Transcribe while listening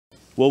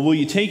Well, will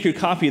you take your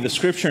copy of the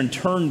scripture and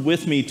turn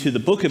with me to the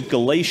book of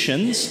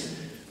Galatians?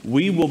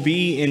 We will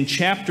be in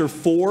chapter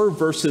 4,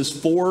 verses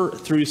 4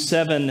 through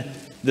 7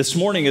 this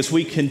morning as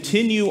we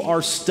continue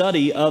our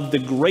study of the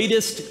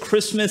greatest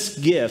Christmas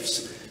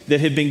gifts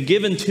that have been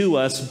given to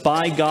us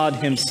by God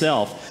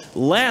Himself.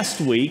 Last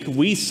week,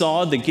 we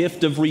saw the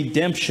gift of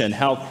redemption,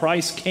 how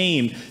Christ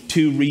came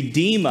to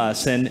redeem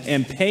us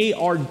and pay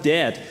our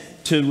debt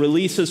to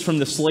release us from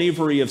the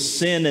slavery of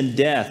sin and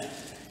death.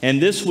 And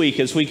this week,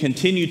 as we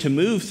continue to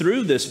move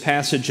through this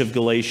passage of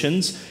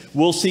Galatians,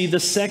 we'll see the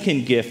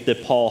second gift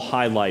that Paul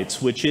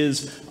highlights, which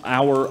is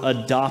our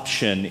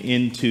adoption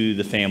into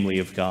the family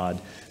of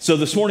God. So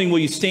this morning, will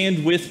you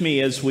stand with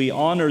me as we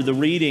honor the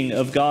reading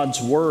of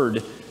God's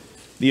Word?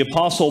 The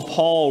Apostle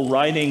Paul,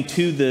 writing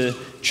to the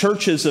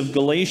churches of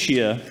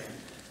Galatia,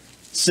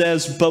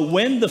 says, "But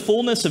when the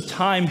fullness of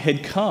time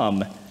had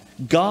come,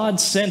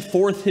 God sent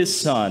forth His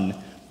Son,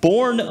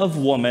 born of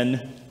woman,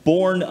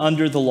 born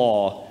under the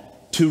law,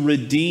 to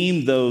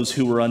redeem those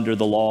who were under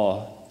the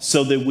law,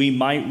 so that we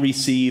might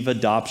receive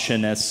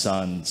adoption as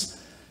sons.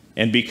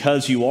 And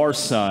because you are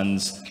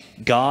sons,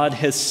 God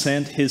has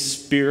sent His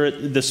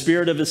Spirit, the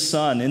Spirit of His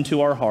Son,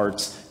 into our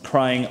hearts,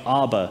 crying,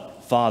 'Abba,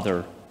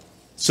 Father.'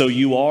 So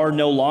you are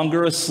no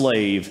longer a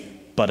slave,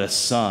 but a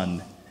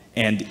son.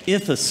 And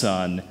if a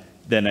son,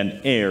 then an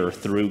heir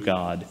through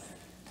God."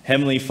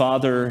 Heavenly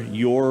Father,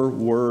 your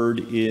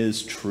word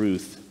is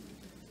truth.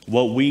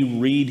 What we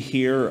read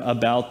here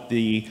about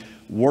the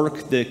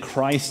work that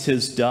Christ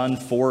has done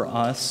for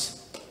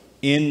us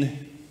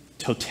in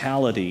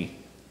totality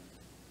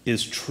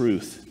is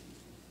truth.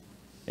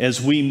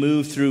 As we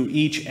move through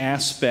each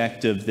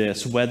aspect of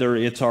this, whether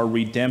it's our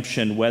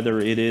redemption, whether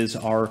it is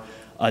our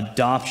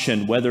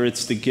adoption, whether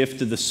it's the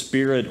gift of the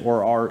Spirit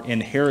or our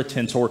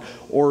inheritance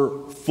or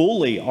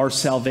fully our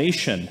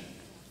salvation,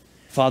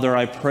 Father,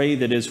 I pray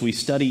that as we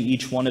study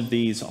each one of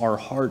these, our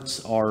hearts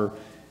are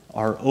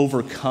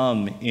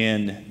overcome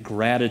in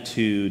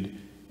gratitude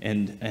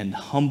and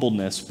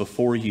humbleness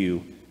before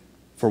you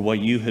for what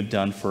you have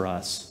done for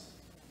us.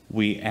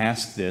 We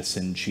ask this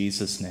in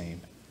Jesus'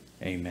 name.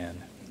 Amen.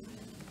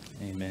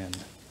 Amen.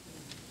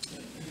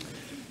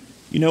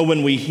 You know,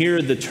 when we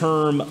hear the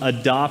term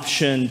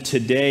adoption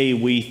today,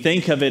 we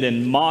think of it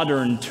in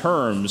modern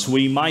terms.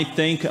 We might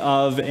think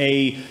of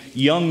a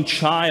young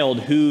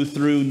child who,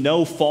 through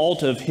no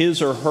fault of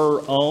his or her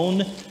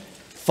own,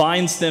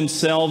 finds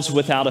themselves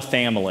without a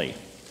family.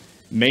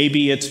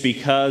 Maybe it's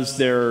because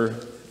their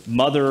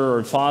mother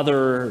or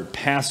father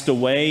passed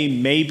away.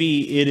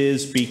 Maybe it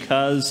is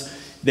because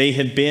they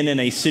have been in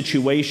a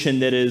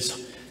situation that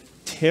is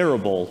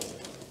terrible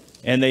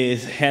and they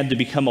had to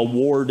become a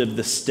ward of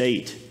the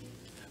state.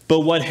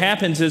 But what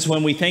happens is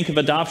when we think of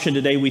adoption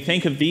today, we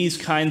think of these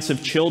kinds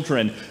of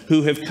children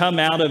who have come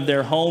out of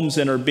their homes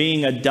and are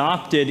being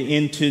adopted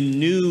into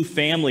new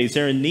families.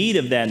 They're in need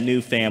of that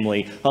new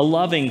family, a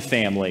loving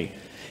family.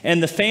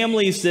 And the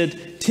families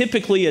that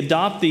typically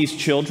adopt these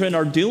children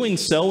are doing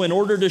so in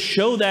order to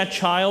show that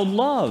child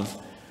love.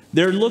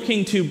 They're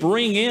looking to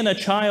bring in a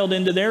child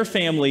into their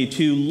family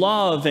to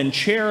love and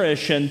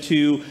cherish and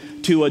to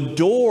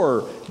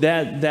adore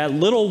that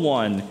little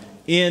one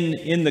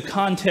in the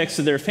context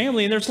of their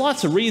family. And there's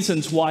lots of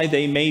reasons why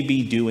they may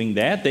be doing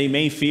that. They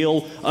may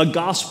feel a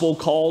gospel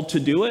call to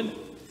do it.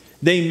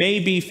 They may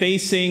be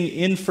facing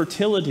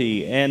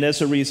infertility, and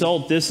as a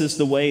result, this is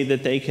the way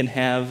that they can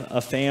have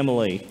a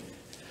family.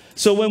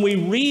 So when we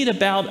read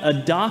about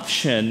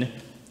adoption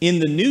in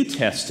the New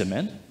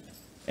Testament,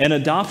 and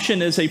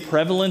adoption is a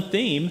prevalent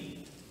theme,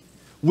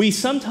 we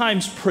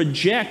sometimes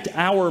project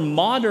our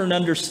modern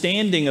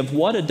understanding of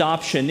what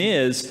adoption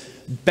is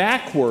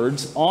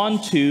backwards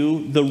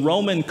onto the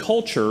Roman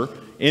culture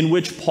in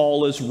which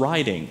Paul is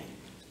writing.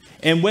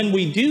 And when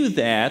we do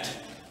that,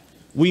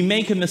 we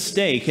make a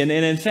mistake. And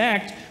in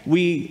fact,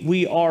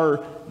 we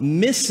are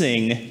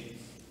missing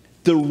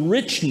the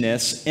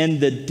richness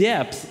and the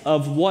depth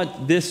of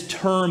what this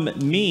term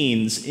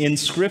means in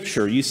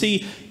Scripture. You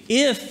see,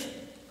 if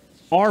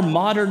our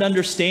modern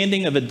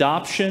understanding of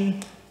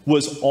adoption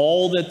was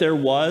all that there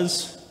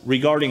was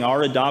regarding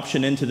our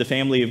adoption into the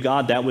family of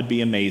God, that would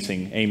be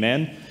amazing.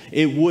 Amen?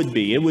 It would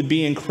be. It would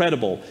be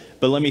incredible.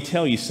 But let me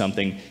tell you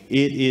something.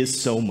 It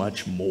is so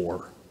much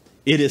more.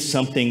 It is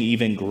something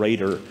even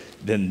greater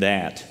than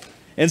that.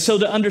 And so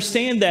to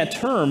understand that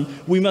term,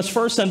 we must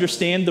first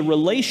understand the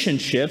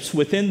relationships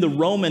within the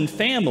Roman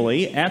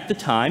family at the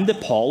time that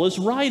Paul is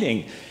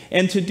writing.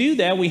 And to do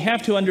that, we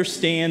have to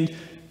understand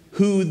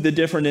who the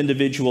different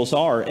individuals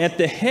are. At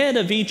the head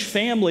of each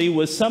family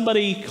was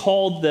somebody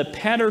called the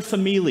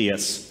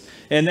paterfamilias.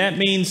 And that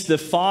means the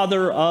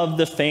father of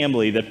the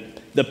family,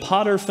 the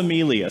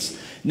paterfamilias.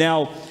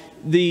 Now,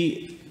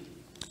 the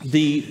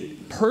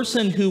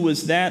person who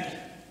was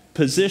that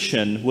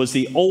position was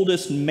the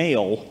oldest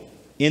male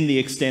in the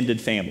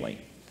extended family.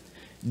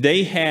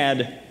 They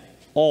had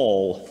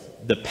all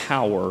the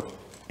power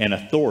and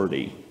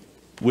authority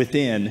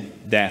within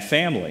that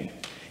family.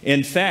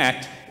 In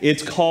fact,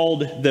 it's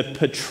called the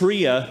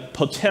patria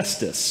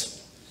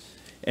potestas.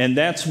 And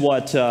that's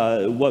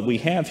what we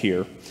have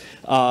here.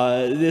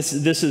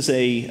 This is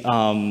a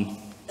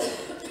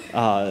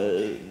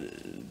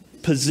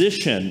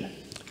position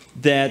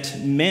that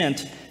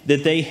meant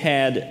that they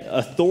had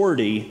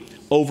authority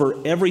over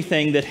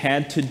everything that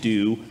had to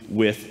do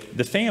with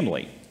the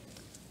family,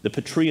 the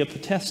patria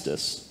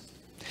potestas.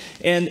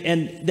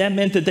 And that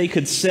meant that they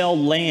could sell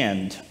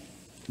land.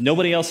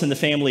 Nobody else in the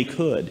family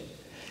could.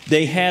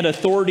 They had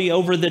authority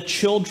over the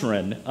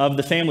children of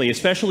the family,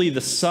 especially the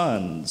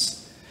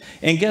sons.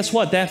 And guess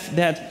what?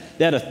 That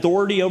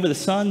authority over the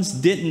sons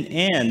didn't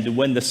end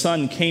when the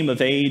son came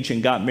of age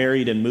and got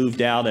married and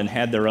moved out and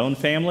had their own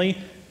family.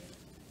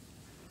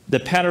 The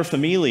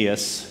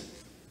paterfamilias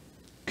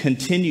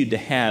continued to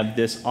have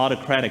this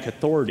autocratic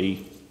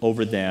authority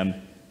over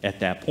them at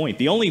that point.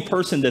 The only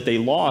person that they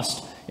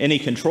lost any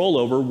control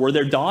over were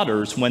their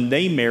daughters when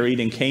they married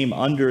and came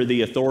under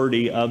the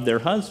authority of their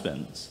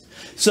husbands.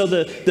 So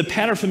the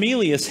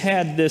paterfamilias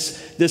had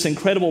this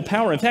incredible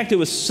power. In fact, it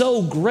was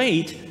so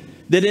great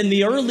that in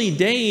the early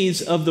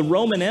days of the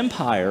Roman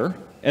Empire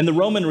and the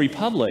Roman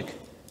Republic,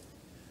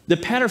 the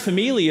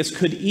paterfamilias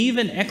could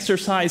even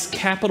exercise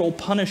capital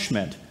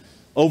punishment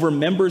over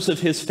members of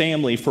his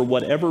family for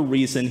whatever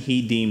reason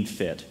he deemed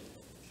fit.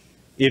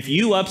 If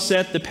you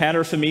upset the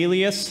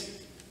paterfamilias,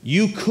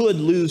 you could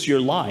lose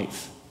your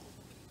life.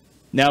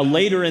 Now,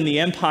 later in the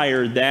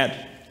empire,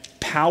 that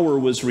power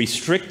was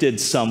restricted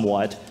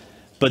somewhat,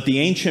 but the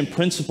ancient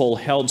principle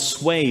held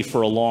sway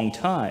for a long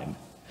time.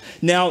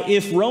 Now,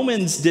 if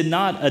Romans did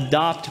not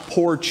adopt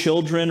poor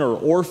children or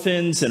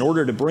orphans in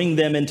order to bring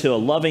them into a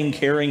loving,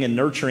 caring, and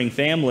nurturing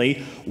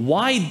family,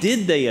 why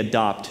did they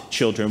adopt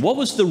children? What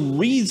was the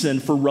reason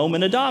for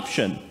Roman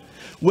adoption?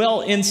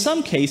 Well, in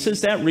some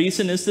cases, that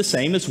reason is the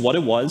same as what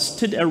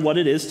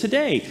it is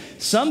today.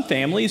 Some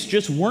families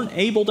just weren't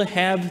able to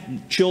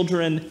have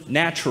children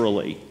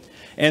naturally.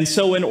 And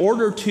so in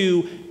order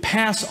to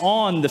pass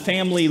on the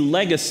family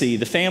legacy,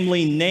 the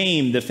family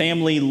name, the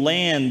family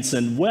lands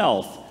and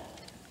wealth,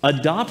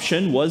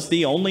 adoption was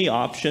the only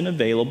option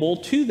available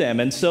to them.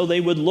 And so they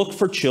would look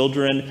for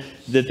children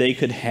that they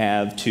could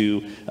have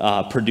to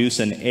produce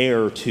an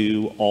heir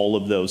to all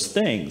of those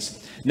things.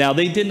 Now,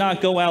 they did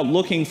not go out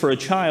looking for a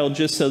child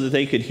just so that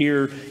they could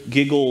hear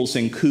giggles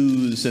and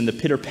coos and the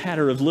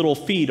pitter-patter of little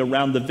feet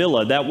around the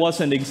villa. That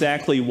wasn't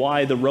exactly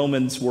why the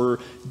Romans were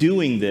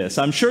doing this.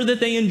 I'm sure that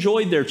they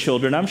enjoyed their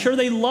children. I'm sure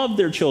they loved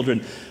their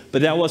children.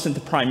 But that wasn't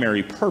the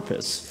primary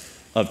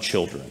purpose of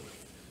children.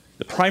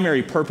 The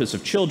primary purpose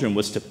of children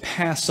was to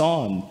pass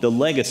on the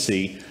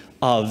legacy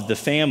of the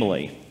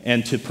family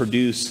and to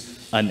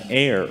produce an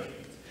heir.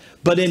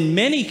 But in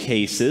many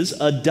cases,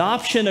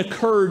 adoption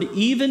occurred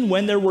even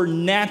when there were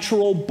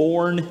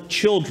natural-born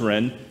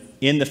children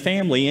in the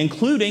family,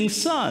 including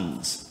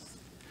sons.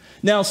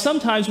 Now,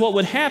 sometimes what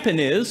would happen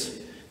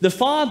is the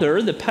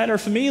father, the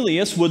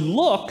paterfamilias, would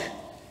look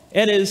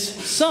at his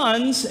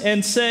sons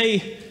and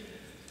say,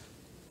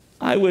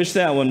 I wish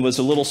that one was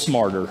a little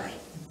smarter.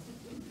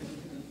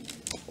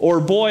 Or,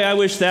 boy, I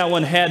wish that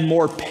one had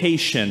more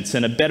patience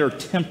and a better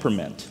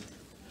temperament.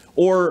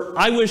 Or,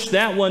 I wish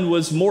that one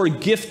was more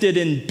gifted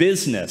in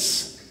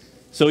business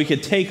so he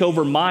could take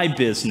over my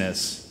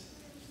business.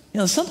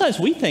 You know, sometimes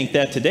we think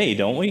that today,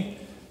 don't we?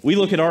 We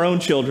look at our own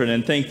children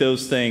and think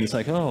those things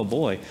like, oh,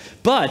 boy.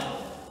 But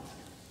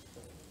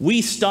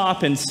we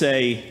stop and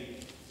say,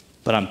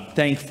 but I'm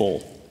thankful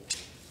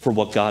for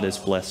what God has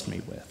blessed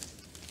me with.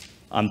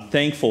 I'm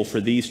thankful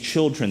for these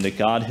children that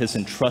God has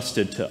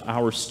entrusted to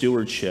our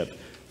stewardship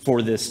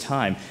for this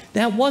time.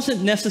 That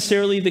wasn't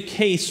necessarily the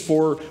case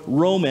for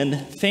Roman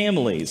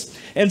families.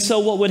 And so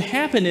what would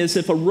happen is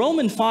if a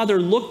Roman father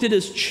looked at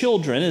his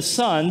children, his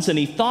sons, and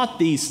he thought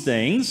these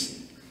things,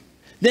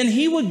 then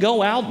he would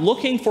go out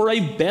looking for a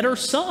better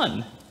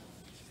son.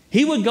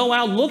 He would go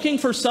out looking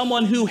for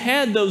someone who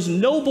had those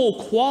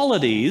noble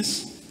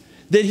qualities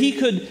that he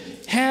could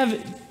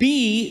have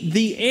be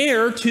the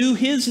heir to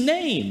his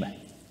name.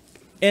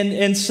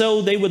 And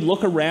so they would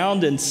look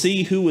around and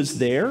see who was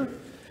there.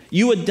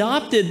 You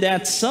adopted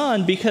that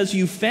son because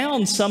you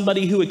found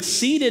somebody who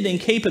exceeded in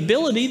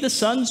capability the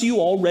sons you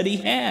already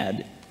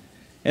had.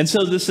 And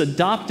so this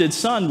adopted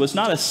son was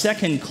not a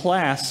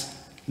second-class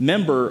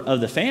member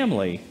of the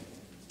family.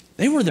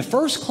 They were the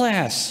first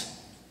class.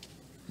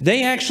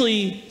 They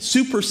actually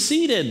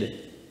superseded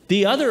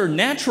the other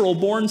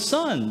natural-born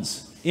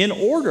sons in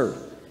order.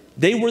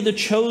 They were the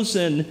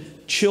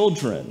chosen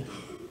children.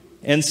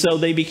 And so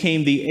they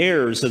became the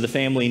heirs of the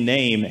family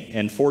name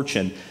and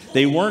fortune.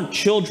 They weren't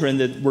children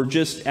that were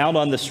just out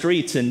on the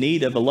streets in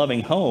need of a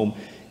loving home.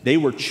 They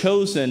were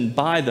chosen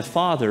by the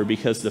Father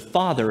because the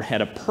Father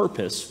had a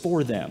purpose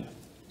for them.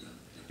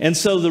 And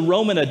so the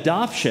Roman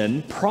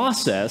adoption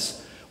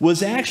process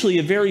was actually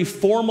a very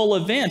formal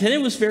event, and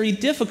it was very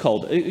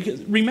difficult.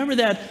 Remember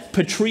that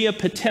patria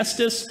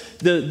potestas,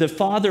 the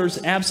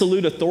father's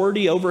absolute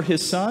authority over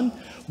his son?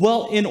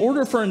 Well, in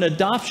order for an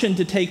adoption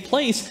to take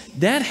place,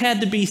 that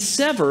had to be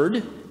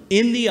severed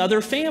in the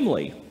other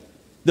family.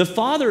 The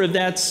father of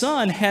that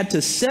son had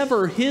to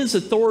sever his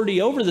authority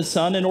over the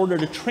son in order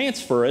to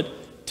transfer it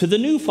to the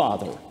new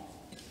father.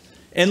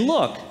 And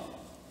look,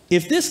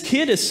 if this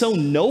kid is so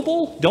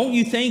noble, don't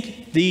you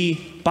think the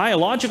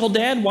biological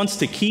dad wants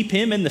to keep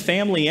him in the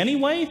family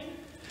anyway?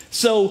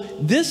 So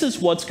this is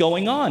what's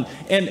going on.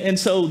 And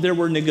so there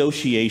were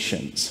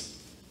negotiations.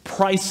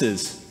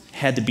 Prices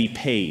had to be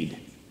paid.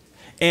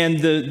 And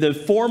the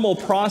formal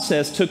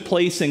process took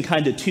place in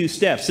kind of two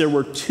steps. There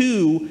were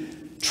two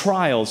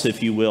trials,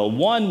 if you will.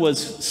 One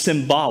was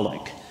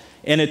symbolic,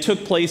 and it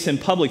took place in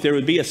public. There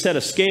would be a set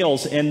of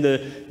scales, and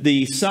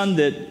the son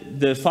that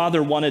the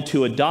father wanted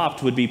to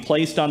adopt would be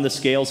placed on the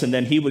scales, and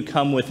then he would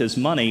come with his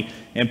money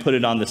and put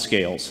it on the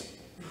scales.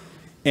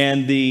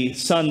 And the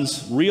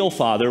son's real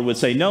father would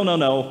say, no, no,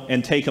 no,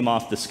 and take him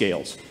off the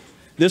scales.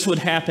 This would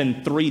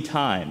happen 3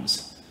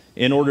 times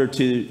in order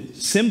to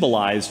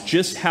symbolize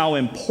just how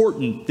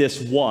important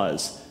this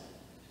was.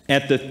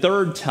 At the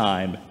 3rd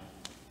time,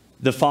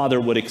 the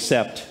father would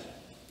accept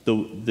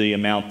the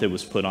amount that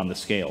was put on the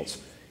scales.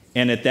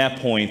 And at that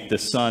point, the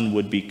son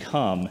would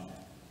become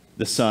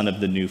the son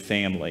of the new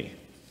family.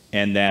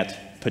 And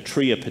that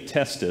patria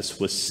potestas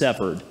was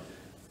severed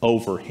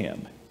over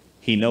him.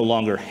 He no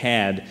longer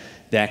had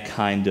that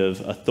kind of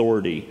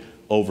authority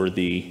over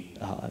the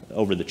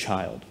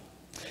child.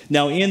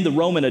 Now, in the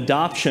Roman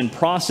adoption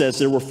process,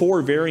 there were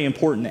 4 very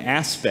important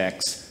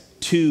aspects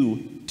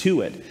to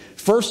it.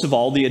 First of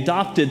all, the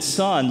adopted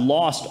son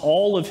lost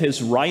all of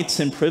his rights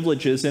and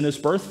privileges in his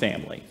birth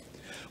family.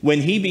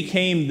 When he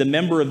became the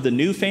member of the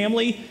new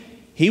family,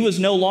 he was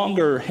no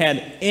longer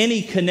had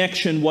any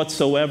connection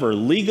whatsoever,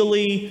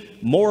 legally,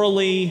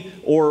 morally,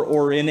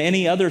 or in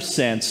any other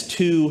sense,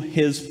 to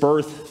his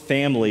birth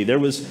family. It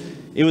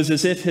was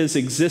as if his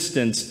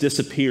existence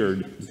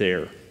disappeared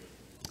there.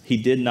 He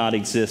did not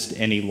exist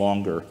any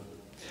longer.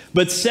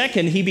 But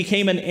second, he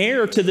became an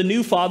heir to the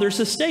new father's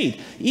estate.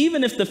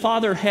 Even if the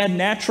father had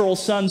natural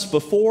sons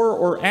before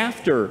or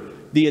after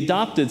the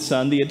adopted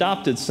son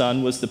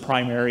was the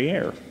primary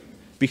heir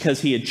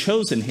because he had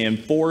chosen him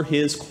for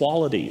his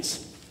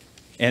qualities.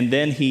 And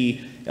then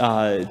he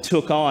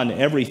took on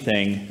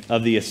everything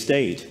of the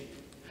estate.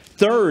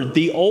 Third,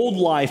 the old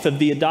life of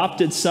the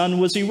adopted son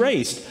was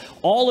erased.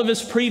 All of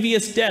his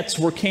previous debts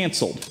were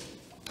canceled.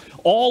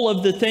 All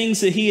of the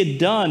things that he had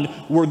done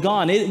were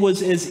gone. It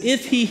was as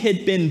if he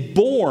had been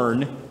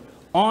born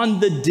on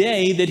the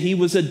day that he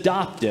was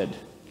adopted.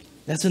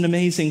 That's an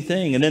amazing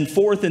thing. And then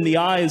fourth, in the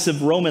eyes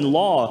of Roman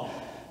law,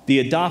 the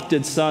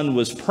adopted son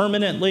was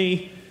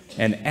permanently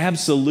and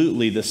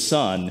absolutely the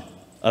son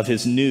of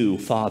his new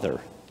father.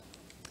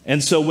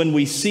 And so when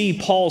we see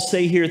Paul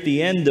say here at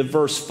the end of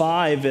verse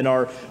 5 in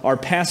our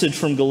passage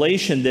from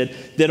Galatians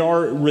that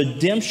our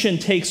redemption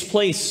takes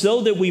place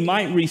so that we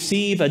might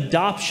receive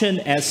adoption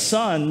as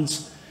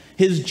sons,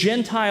 his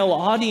Gentile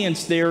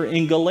audience there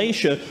in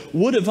Galatia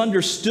would have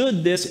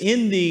understood this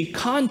in the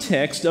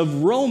context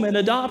of Roman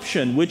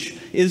adoption, which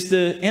is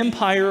the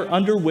empire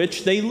under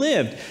which they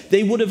lived.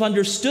 They would have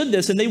understood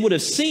this, and they would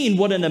have seen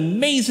what an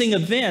amazing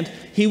event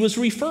he was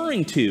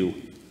referring to.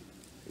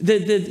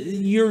 That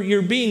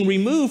you're being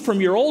removed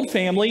from your old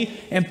family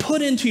and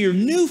put into your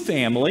new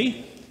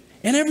family,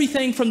 and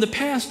everything from the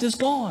past is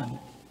gone.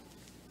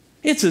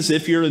 It's as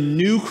if you're a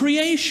new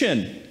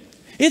creation.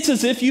 It's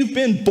as if you've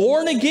been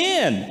born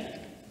again.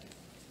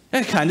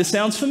 That kind of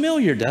sounds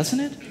familiar, doesn't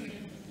it?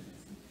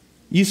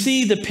 You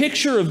see, the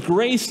picture of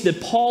grace that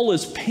Paul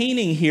is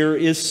painting here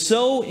is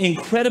so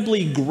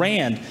incredibly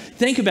grand.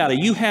 Think about it.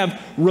 You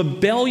have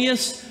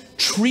rebellious,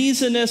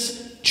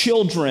 treasonous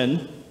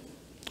children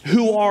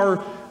who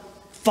are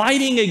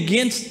fighting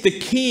against the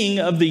king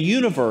of the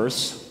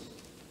universe,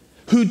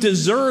 who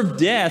deserve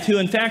death, who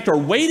in fact are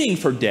waiting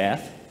for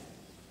death.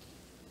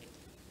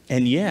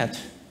 And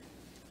yet,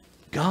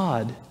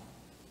 God,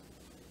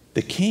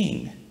 the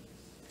king,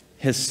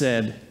 has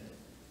said,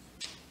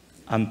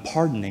 I'm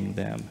pardoning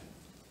them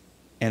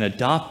and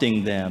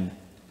adopting them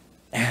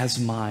as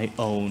my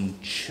own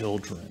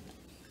children.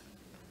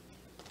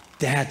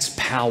 That's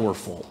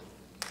powerful.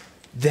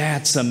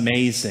 That's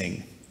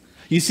amazing.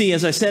 You see,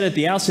 as I said at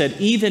the outset,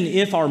 even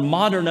if our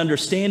modern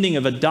understanding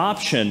of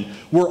adoption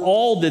were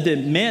all that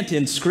it meant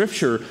in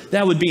Scripture,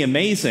 that would be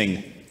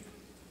amazing.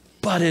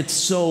 But it's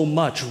so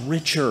much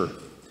richer.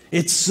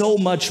 It's so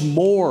much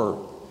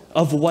more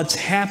of what's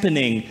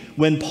happening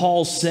when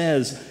Paul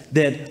says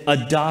that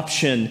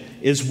adoption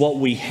is what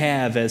we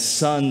have as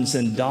sons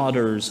and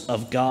daughters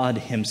of God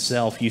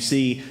Himself. You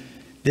see,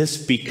 this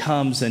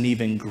becomes an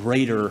even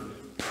greater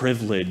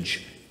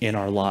privilege in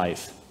our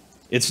life.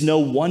 It's no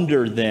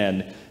wonder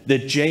then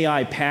that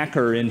J.I.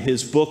 Packer in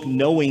his book,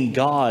 Knowing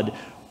God,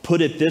 put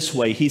it this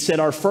way. He said,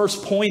 our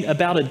first point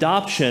about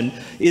adoption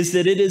is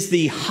that it is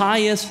the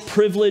highest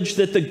privilege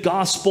that the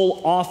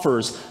gospel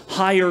offers,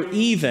 higher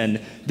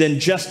even than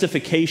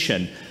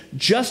justification.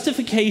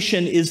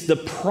 Justification is the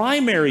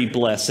primary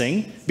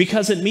blessing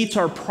because it meets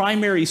our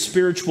primary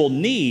spiritual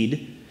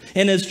need.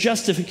 And as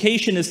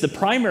justification is the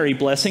primary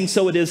blessing,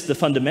 so it is the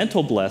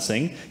fundamental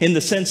blessing in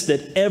the sense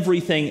that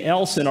everything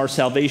else in our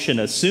salvation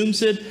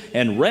assumes it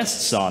and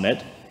rests on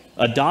it,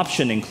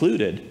 adoption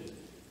included.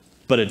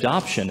 But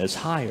adoption is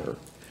higher.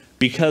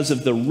 because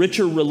of the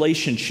richer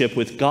relationship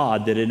with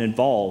God that it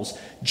involves.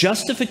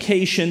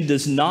 Justification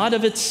does not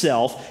of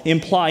itself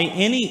imply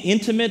any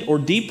intimate or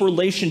deep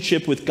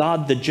relationship with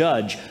God the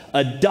judge.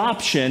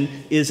 Adoption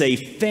is a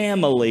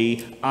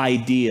family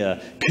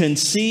idea,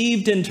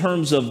 conceived in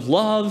terms of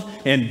love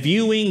and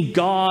viewing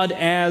God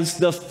as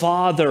the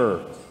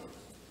Father.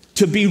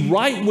 To be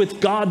right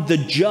with God the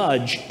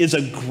judge is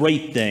a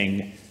great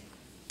thing,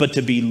 but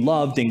to be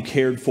loved and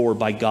cared for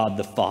by God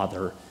the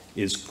Father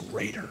is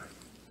greater.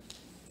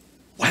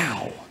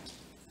 Wow.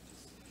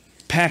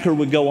 Packer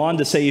would go on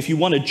to say, if you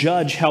want to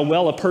judge how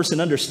well a person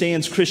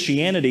understands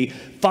Christianity,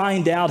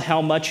 find out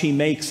how much he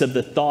makes of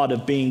the thought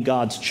of being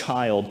God's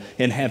child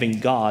and having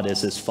God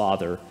as his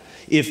Father.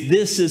 If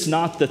this is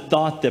not the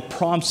thought that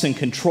prompts and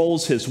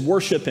controls his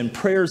worship and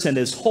prayers and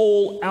his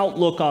whole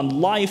outlook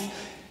on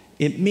life,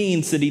 it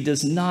means that he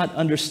does not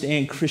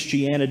understand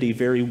Christianity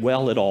very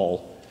well at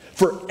all.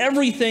 For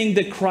everything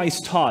that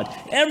Christ taught,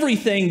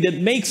 everything that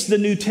makes the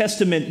New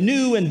Testament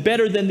new and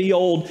better than the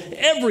Old,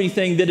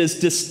 everything that is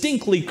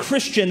distinctly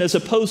Christian as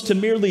opposed to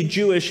merely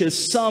Jewish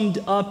is summed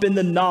up in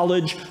the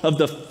knowledge of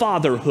the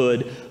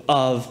fatherhood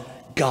of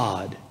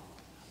God.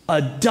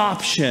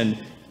 Adoption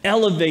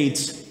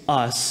elevates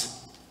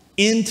us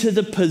into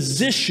the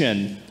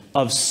position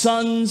of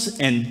sons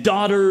and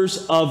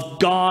daughters of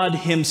God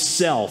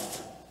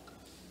Himself.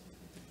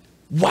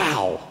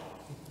 Wow.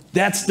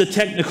 That's the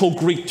technical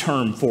Greek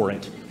term for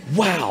it.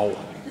 Wow.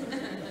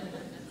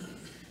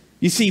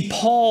 You see,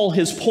 Paul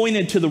has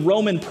pointed to the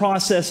Roman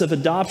process of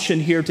adoption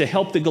here to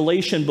help the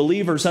Galatian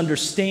believers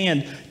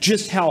understand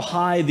just how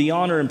high the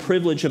honor and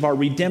privilege of our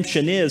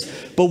redemption is.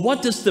 But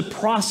what does the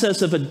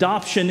process of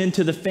adoption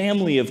into the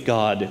family of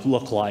God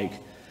look like?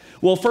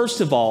 Well, first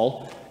of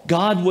all,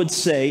 God would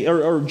say,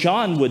 or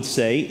John would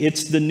say,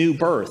 it's the new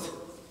birth.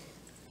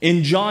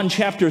 In John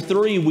chapter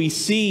 3, we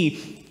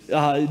see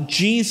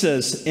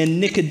Jesus and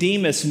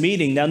Nicodemus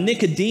meeting. Now,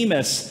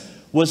 Nicodemus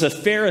was a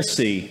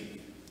Pharisee.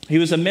 He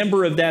was a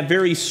member of that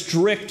very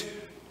strict,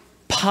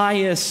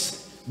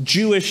 pious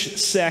Jewish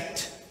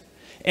sect.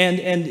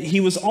 And he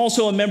was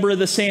also a member of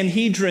the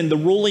Sanhedrin, the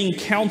ruling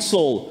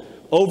council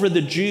over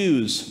the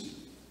Jews.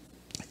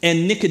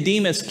 And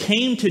Nicodemus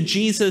came to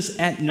Jesus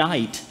at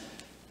night,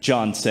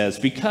 John says,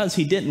 because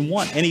he didn't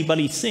want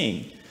anybody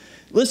seeing.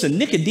 Listen,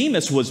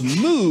 Nicodemus was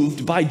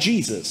moved by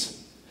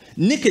Jesus.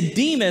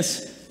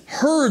 Nicodemus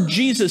heard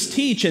Jesus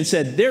teach and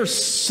said, there's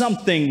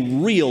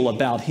something real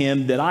about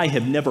him that I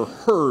have never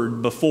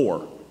heard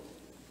before.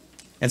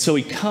 And so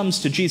he comes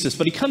to Jesus,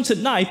 but he comes at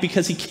night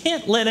because he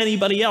can't let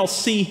anybody else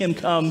see him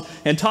come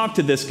and talk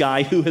to this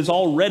guy who has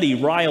already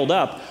riled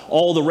up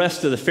all the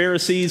rest of the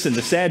Pharisees and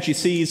the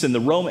Sadducees and the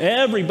Romans.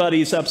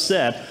 Everybody's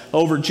upset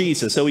over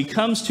Jesus. So he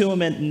comes to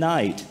him at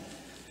night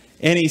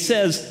and he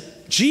says,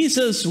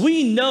 Jesus,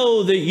 we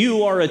know that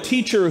you are a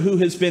teacher who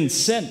has been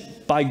sent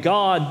by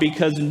God,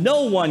 because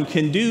no one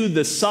can do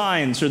the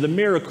signs or the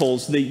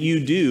miracles that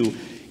you do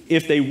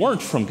if they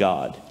weren't from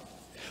God.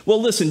 Well,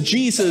 listen,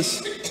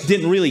 Jesus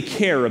didn't really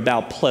care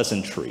about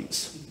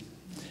pleasantries.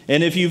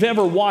 And if you've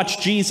ever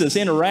watched Jesus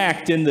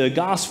interact in the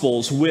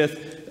Gospels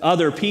with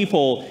other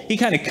people, he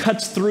kind of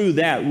cuts through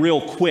that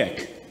real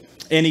quick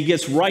and he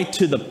gets right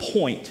to the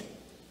point.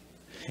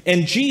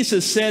 And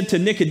Jesus said to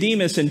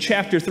Nicodemus in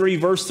chapter 3,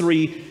 verse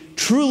 3,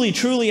 truly,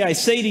 truly, I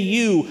say to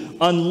you,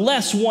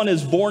 unless one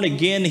is born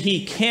again,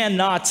 he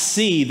cannot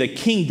see the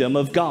kingdom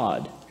of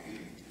God.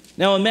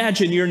 Now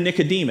imagine you're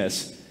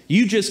Nicodemus.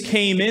 You just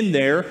came in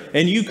there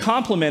and you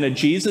complimented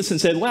Jesus and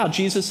said, wow,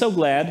 Jesus, so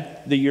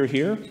glad that you're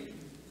here.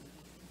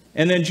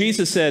 And then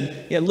Jesus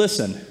said, yeah,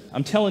 listen,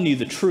 I'm telling you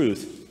the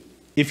truth.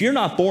 If you're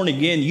not born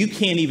again, you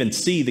can't even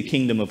see the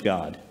kingdom of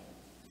God.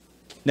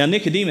 Now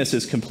Nicodemus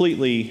is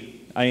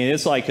completely,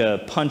 it's like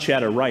a punch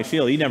out of right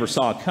field. He never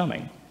saw it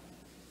coming.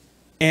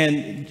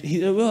 And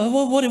he,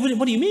 well, what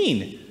do you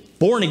mean?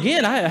 Born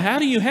again? How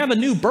do you have a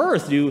new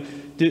birth? Do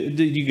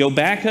you go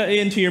back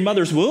into your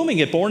mother's womb and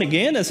get born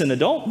again as an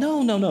adult? No.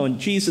 And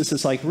Jesus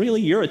is like,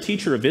 really? You're a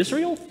teacher of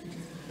Israel?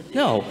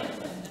 No,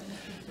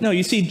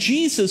 you see,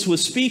 Jesus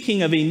was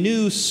speaking of a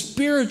new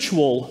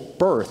spiritual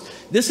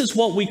birth. This is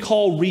what we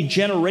call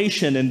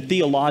regeneration in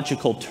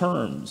theological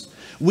terms.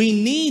 We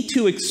need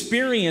to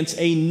experience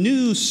a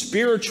new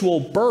spiritual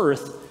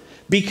birth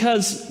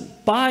because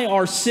by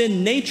our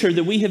sin nature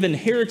that we have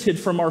inherited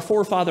from our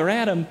forefather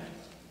Adam,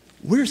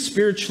 we're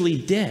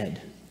spiritually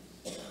dead.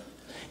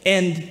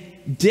 And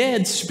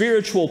dead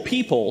spiritual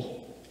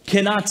people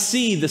cannot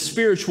see the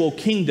spiritual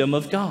kingdom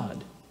of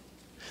God.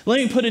 Let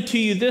me put it to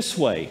you this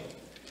way.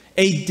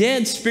 A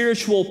dead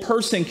spiritual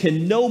person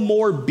can no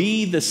more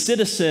be the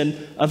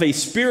citizen of a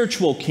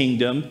spiritual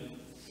kingdom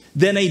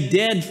than a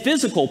dead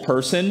physical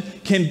person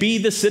can be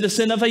the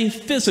citizen of a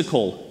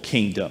physical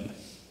kingdom.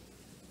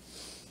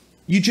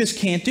 You just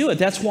can't do it.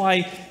 That's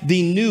why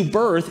the new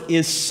birth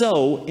is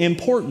so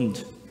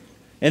important.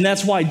 And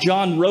that's why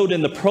John wrote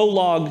in the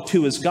prologue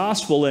to his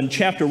gospel in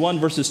chapter 1,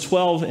 verses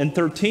 12 and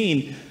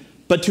 13,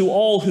 but to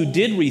all who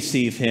did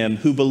receive him,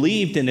 who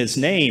believed in his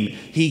name,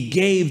 he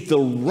gave the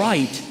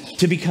right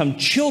to become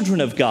children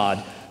of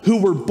God,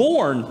 who were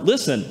born,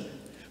 listen,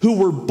 who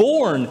were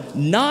born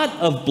not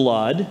of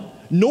blood,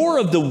 nor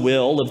of the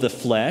will of the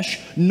flesh,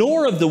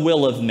 nor of the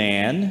will of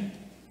man,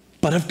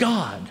 but of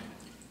God.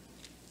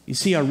 You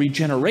see, our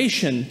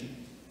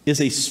regeneration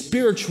is a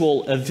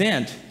spiritual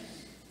event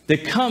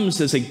that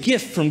comes as a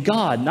gift from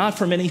God, not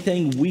from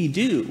anything we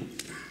do.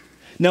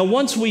 Now,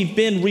 once we've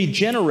been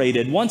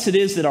regenerated, once it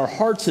is that our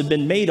hearts have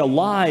been made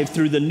alive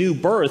through the new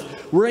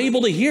birth, we're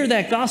able to hear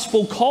that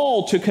gospel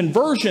call to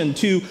conversion,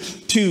 to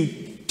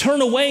turn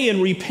away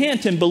and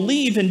repent and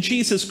believe in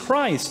Jesus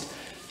Christ.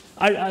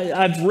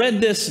 I've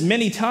read this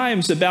many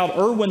times about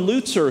Erwin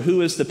Lutzer,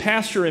 who is the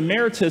pastor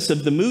emeritus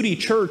of the Moody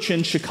Church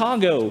in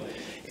Chicago.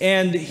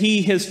 And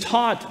he has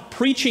taught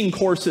preaching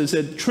courses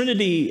at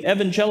Trinity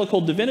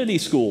Evangelical Divinity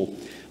School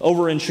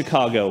over in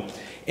Chicago.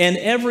 And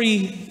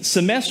every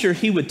semester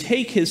he would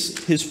take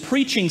his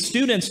preaching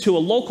students to a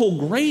local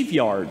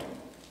graveyard.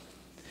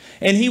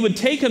 And he would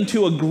take them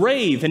to a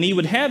grave, and he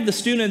would have the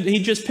student,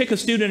 he'd just pick a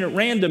student at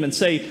random and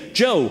say,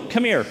 Joe,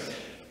 come here,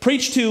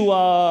 preach to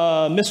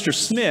Mr.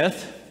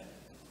 Smith,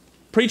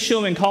 preach to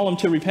him and call him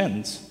to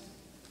repentance.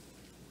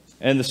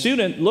 And the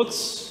student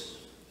looks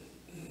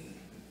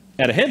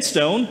at a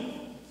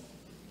headstone,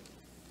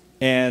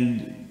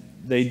 and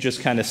they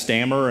just kind of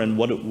stammer, and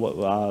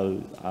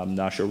I'm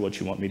not sure what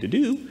you want me to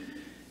do.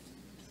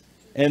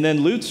 And then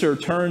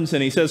Lutzer turns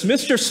and he says,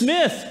 Mr.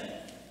 Smith,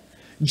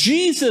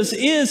 Jesus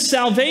is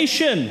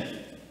salvation.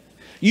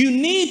 You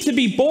need to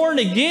be born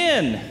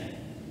again.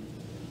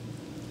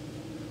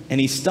 And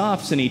he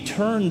stops and he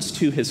turns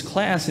to his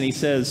class and he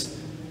says,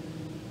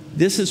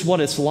 this is what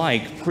it's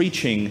like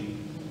preaching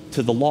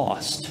to the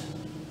lost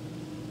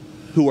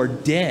who are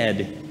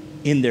dead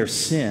in their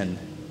sin.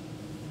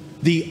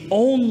 The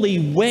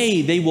only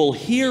way they will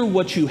hear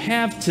what you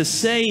have to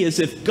say is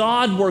if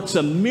God works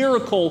a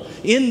miracle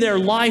in their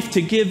life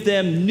to give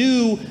them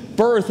new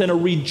birth and a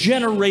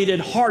regenerated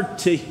heart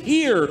to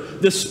hear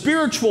the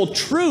spiritual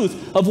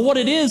truth of what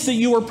it is that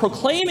you are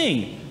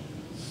proclaiming.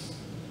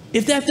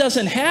 If that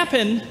doesn't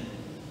happen,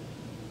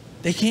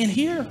 they can't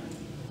hear.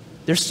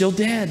 They're still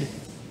dead.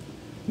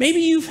 Maybe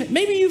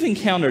you've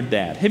encountered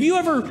that. Have you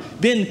ever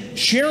been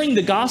sharing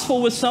the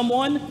gospel with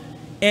someone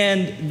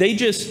and they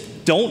just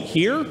don't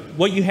hear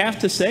what you have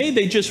to say?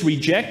 They just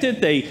reject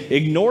it, they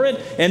ignore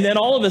it, and then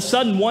all of a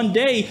sudden one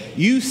day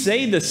you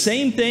say the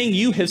same thing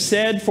you have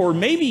said for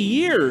maybe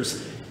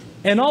years,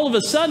 and all of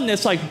a sudden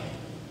it's like,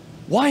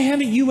 why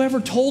haven't you ever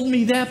told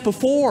me that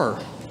before?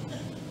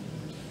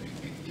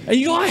 And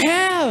you go, I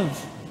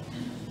have.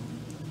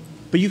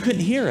 But you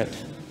couldn't hear it.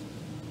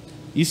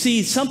 You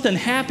see, something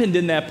happened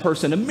in that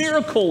person. A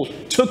miracle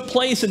took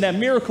place, and that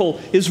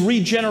miracle is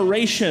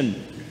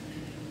regeneration.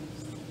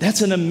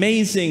 That's an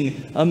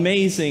amazing,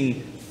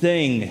 amazing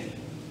thing.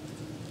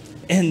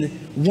 And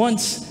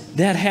once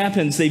that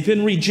happens, they've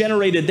been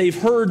regenerated,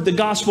 they've heard the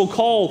gospel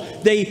call,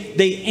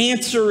 they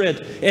answer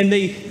it, and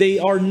they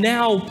are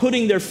now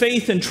putting their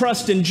faith and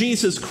trust in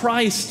Jesus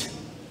Christ.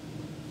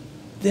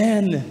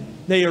 Then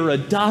they are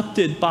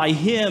adopted by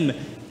Him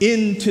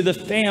into the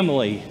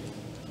family.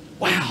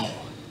 Wow.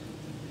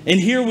 And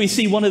here we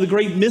see one of the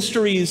great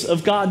mysteries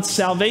of God's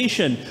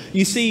salvation.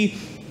 You see,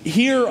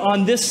 here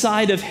on this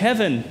side of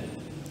heaven,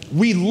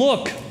 we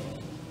look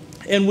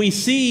and we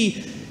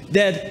see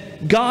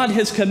that God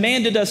has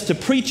commanded us to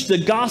preach the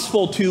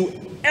gospel to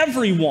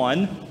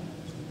everyone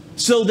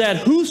so that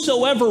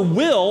whosoever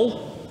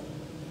will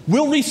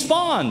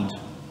respond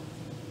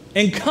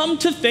and come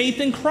to faith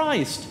in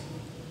Christ.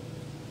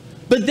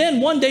 But then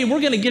one day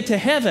we're going to get to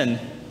heaven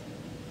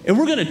and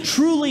we're going to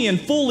truly and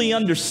fully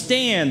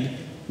understand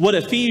what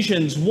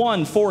Ephesians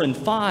 1, 4, and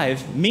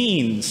 5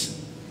 means.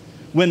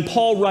 When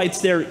Paul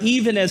writes there,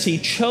 even as He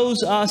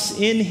chose us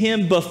in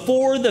Him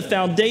before the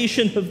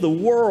foundation of the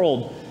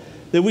world,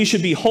 that we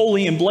should be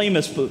holy and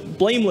blameless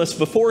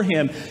before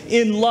Him.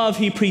 In love,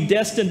 He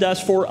predestined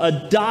us for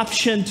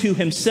adoption to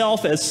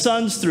Himself as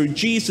sons through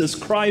Jesus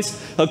Christ,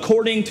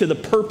 according to the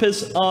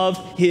purpose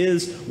of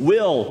His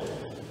will.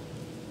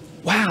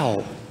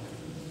 Wow.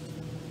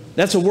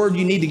 That's a word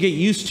you need to get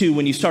used to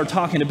when you start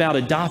talking about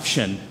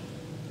adoption,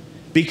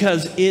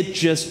 because it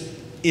just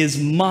is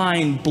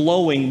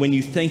mind-blowing when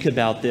you think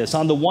about this.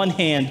 On the one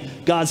hand,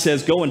 God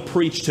says, go and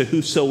preach to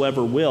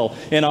whosoever will.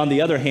 And on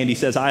the other hand, He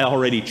says, I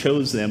already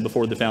chose them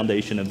before the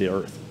foundation of the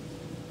earth.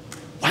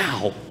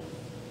 Wow.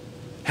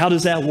 How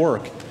does that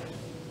work?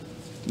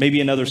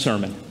 Maybe another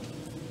sermon.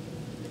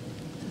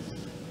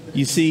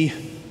 You see,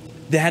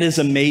 that is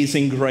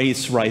amazing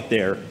grace right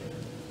there.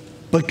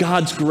 But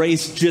God's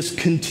grace just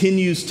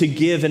continues to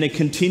give, and it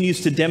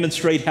continues to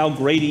demonstrate how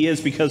great He is,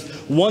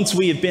 because once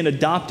we have been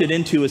adopted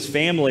into His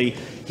family,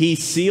 He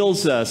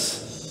seals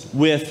us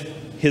with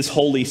His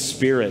Holy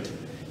Spirit.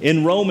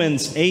 In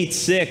Romans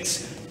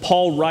 8:6,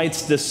 Paul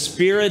writes, the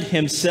Spirit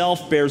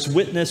Himself bears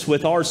witness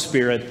with our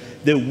spirit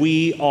that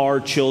we are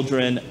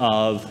children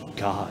of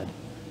God.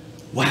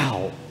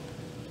 Wow.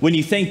 When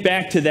you think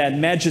back to that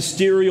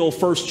magisterial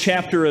first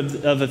chapter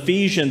of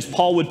Ephesians,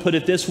 Paul would put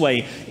it this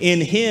way: in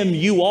him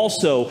you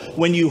also,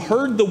 when you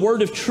heard the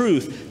word of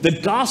truth, the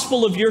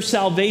gospel of your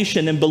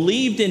salvation, and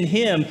believed in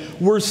him,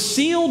 were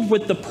sealed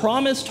with the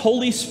promised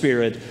Holy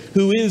Spirit,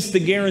 who is the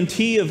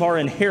guarantee of our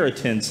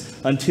inheritance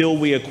until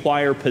we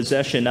acquire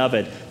possession of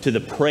it, to the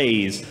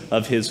praise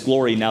of his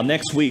glory. Now,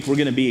 next week, we're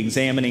going to be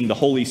examining the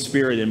Holy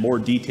Spirit in more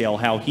detail,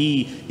 how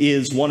he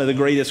is one of the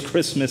greatest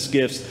Christmas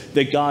gifts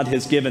that God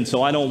has given.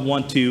 So I don't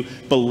want to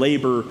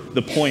belabor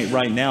the point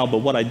right now, but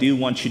what I do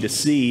want you to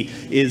see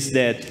is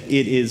that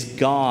it is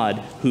God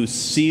who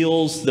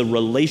seals the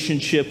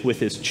relationship with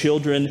his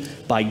children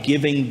by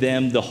giving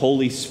them the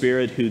Holy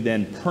Spirit, who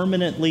then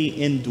permanently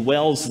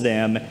indwells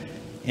them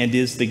and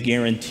is the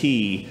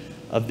guarantee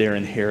of their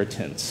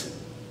inheritance.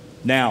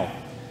 Now,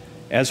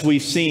 as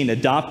we've seen,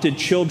 adopted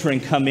children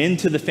come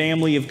into the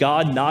family of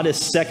God not as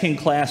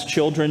second-class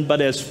children,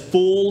 but as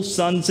full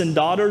sons and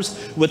daughters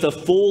with a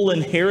full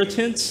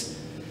inheritance.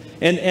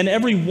 And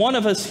every one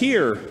of us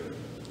here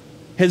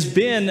has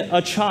been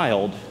a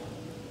child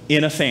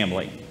in a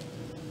family.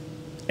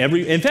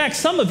 In fact,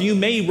 some of you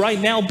may right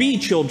now be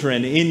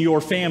children in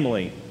your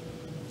family.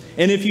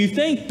 And if you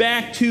think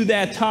back to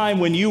that time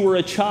when you were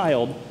a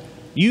child,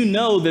 you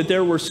know that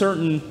there were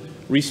certain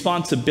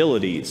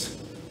responsibilities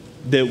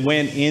that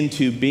went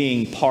into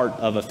being part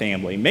of a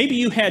family. Maybe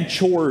you had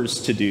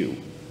chores to do.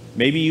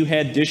 Maybe you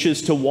had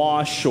dishes to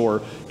wash,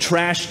 or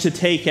trash to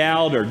take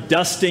out, or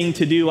dusting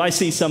to do. I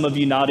see some of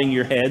you nodding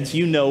your heads.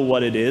 You know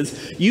what it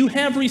is. You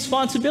have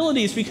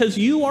responsibilities because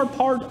you are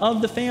part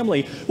of the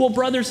family. Well,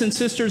 brothers and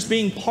sisters,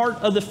 being part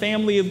of the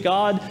family of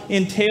God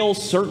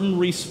entails certain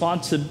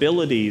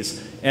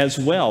responsibilities as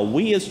well.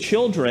 We as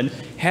children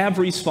have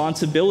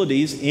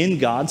responsibilities in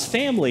God's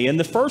family. And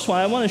the first one,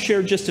 I want to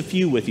share just a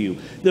few with you.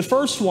 The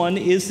first one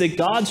is that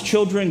God's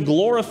children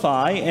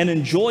glorify and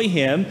enjoy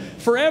him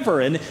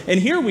forever. And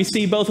here we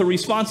see both a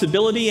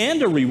responsibility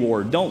and a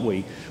reward, don't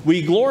we?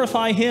 We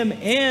glorify him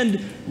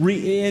and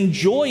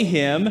enjoy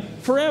him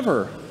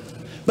forever.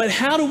 But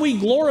how do we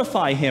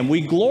glorify him?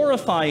 We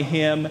glorify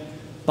him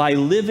by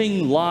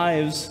living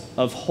lives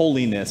of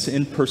holiness,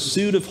 in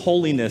pursuit of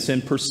holiness,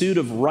 in pursuit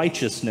of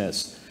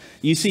righteousness.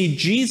 You see,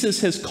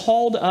 Jesus has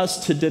called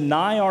us to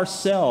deny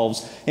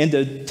ourselves and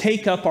to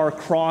take up our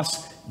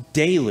cross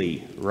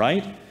daily,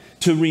 right?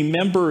 To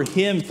remember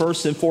him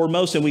first and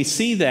foremost. And we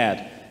see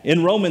that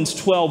in Romans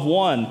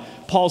 12:1.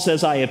 Paul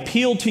says, I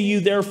appeal to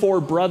you,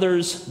 therefore,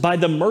 brothers, by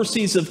the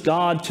mercies of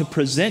God, to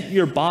present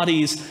your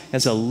bodies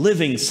as a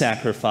living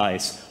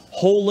sacrifice,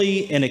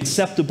 holy and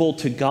acceptable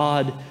to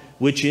God,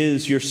 which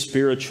is your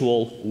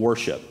spiritual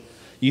worship.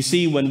 You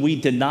see, when we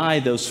deny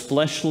those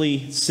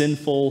fleshly,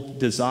 sinful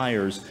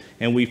desires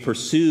and we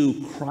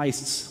pursue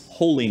Christ's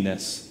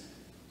holiness,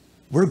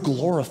 we're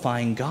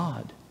glorifying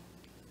God.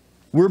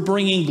 We're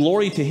bringing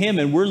glory to him,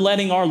 and we're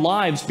letting our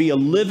lives be a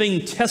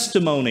living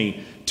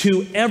testimony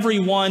to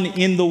everyone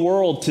in the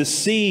world to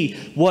see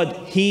what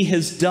he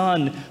has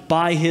done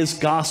by his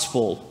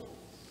gospel.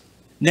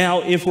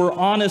 Now, if we're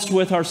honest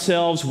with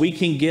ourselves, we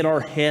can get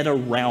our head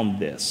around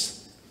this.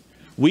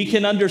 We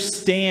can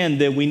understand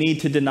that we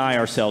need to deny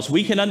ourselves.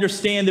 We can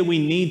understand that we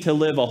need to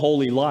live a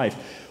holy life.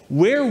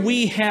 Where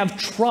we have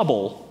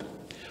trouble,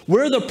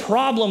 where the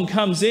problem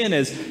comes in,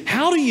 is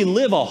how do you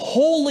live a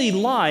holy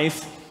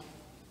life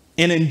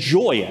and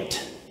enjoy it?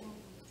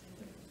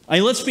 I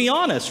mean, let's be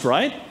honest,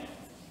 right?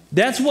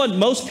 That's what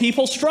most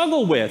people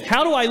struggle with.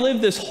 How do I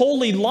live this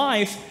holy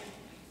life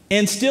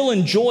and still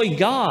enjoy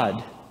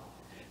God?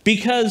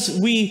 Because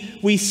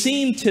we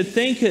seem to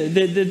think that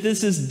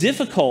this is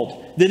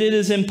difficult, that it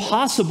is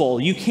impossible.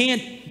 You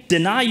can't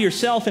deny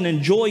yourself and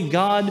enjoy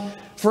God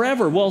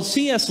forever. Well,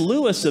 C.S.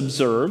 Lewis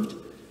observed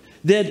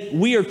that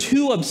we are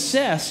too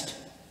obsessed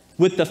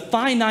with the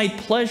finite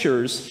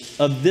pleasures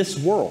of this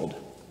world.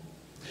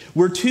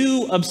 We're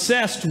too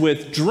obsessed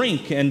with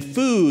drink and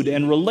food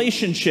and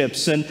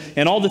relationships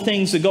and all the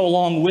things that go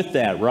along with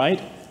that,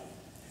 right?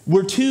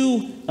 We're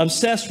too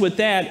obsessed with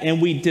that,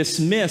 and we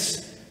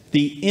dismiss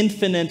the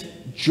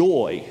infinite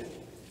joy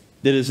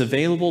that is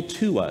available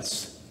to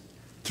us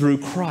through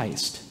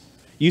Christ.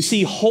 You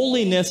see,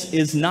 holiness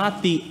is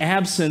not the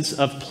absence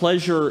of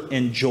pleasure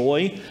and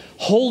joy.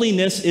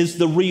 Holiness is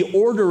the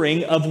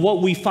reordering of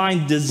what we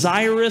find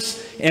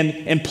desirous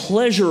and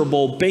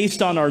pleasurable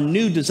based on our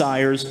new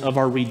desires of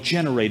our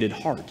regenerated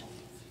heart.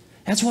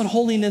 That's what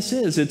holiness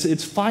is.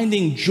 It's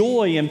finding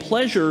joy and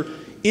pleasure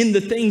in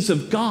the things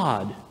of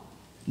God,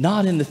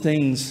 not in the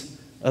things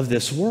of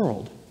this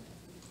world.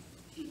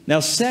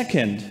 Now,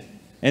 second,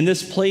 and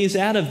this plays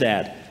out of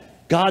that,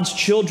 God's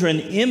children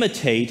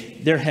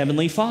imitate their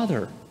heavenly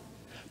Father.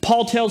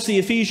 Paul tells the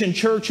Ephesian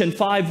church in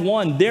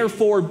 5:1,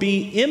 therefore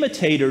be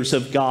imitators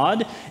of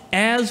God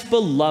as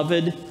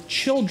beloved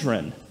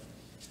children.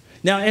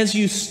 Now, as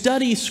you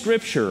study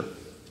Scripture,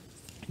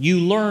 you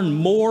learn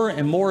more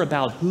and more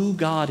about who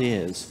God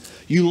is.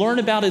 You learn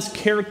about his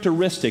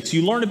characteristics.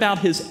 You learn about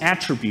his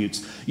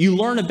attributes. You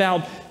learn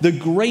about the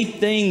great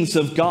things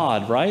of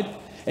God, right?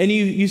 And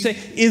you say,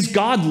 is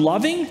God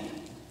loving?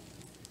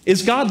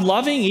 Is God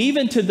loving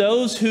even to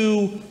those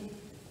who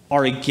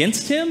are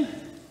against him?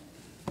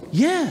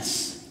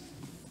 Yes.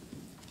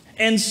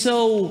 And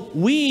so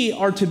we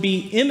are to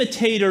be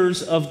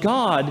imitators of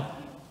God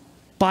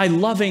by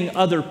loving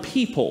other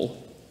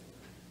people,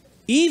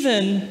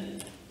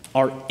 even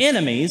our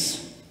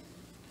enemies,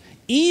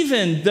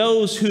 even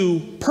those who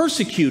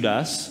persecute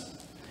us,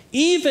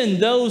 even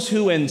those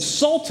who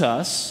insult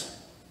us.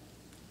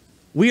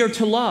 We are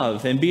to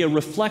love and be a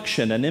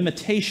reflection, an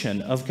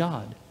imitation of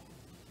God.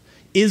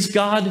 Is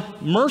God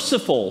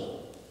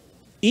merciful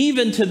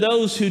even to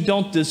those who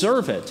don't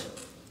deserve it?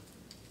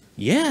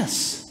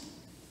 Yes.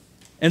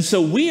 And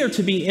so we are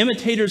to be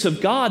imitators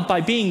of God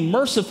by being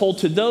merciful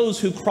to those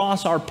who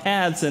cross our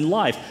paths in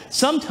life.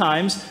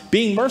 Sometimes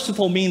being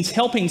merciful means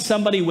helping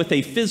somebody with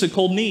a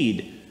physical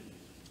need.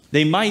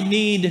 They might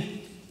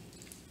need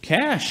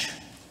cash.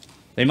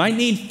 They might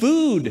need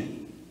food.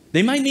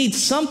 They might need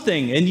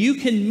something, and you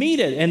can meet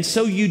it, and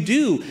so you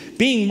do.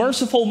 Being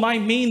merciful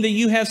might mean that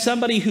you have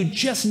somebody who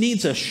just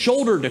needs a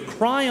shoulder to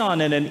cry on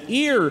and an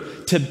ear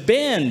to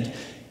bend,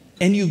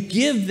 and you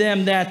give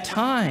them that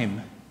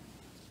time.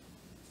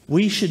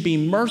 We should be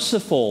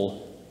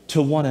merciful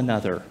to one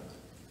another.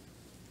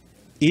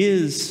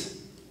 Is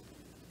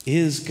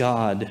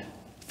God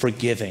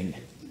forgiving?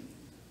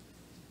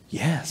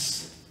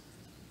 Yes.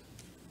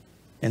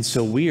 And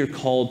so we are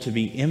called to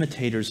be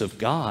imitators of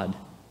God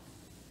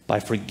by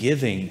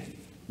forgiving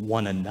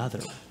one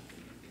another.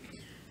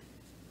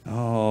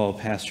 Oh,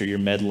 Pastor, you're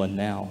meddling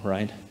now,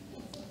 right?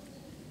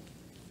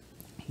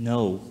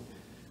 No,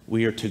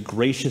 we are to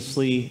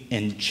graciously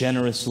and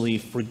generously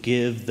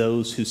forgive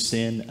those who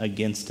sin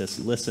against us.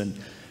 Listen,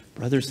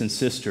 brothers and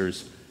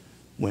sisters,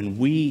 when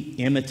we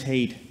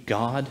imitate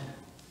God,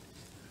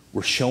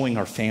 we're showing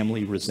our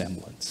family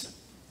resemblance.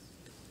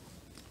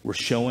 We're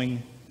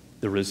showing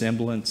the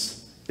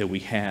resemblance that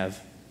we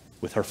have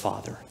with our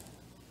Father.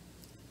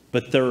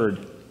 But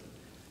third,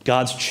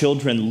 God's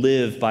children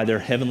live by their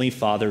Heavenly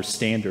Father's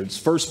standards.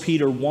 1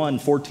 Peter 1,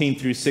 14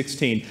 through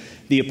 16,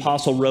 the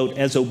apostle wrote,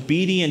 "As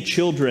obedient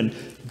children,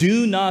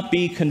 do not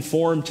be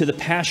conformed to the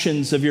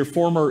passions of your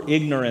former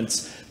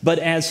ignorance, but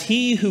as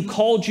he who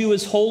called you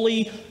is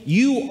holy,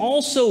 you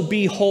also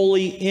be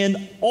holy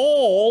in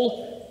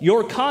all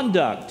your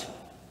conduct.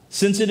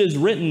 Since it is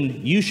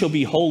written, you shall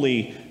be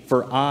holy,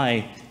 for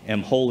I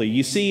am holy."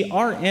 You see,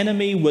 our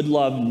enemy would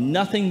love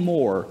nothing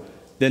more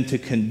than to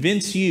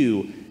convince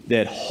you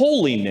that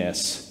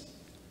holiness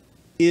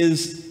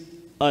is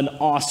an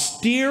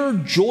austere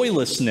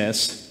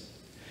joylessness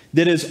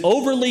that is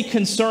overly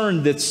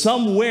concerned that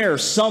somewhere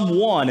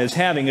someone is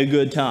having a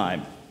good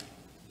time.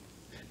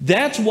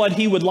 That's what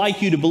he would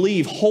like you to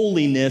believe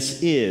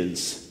holiness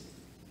is.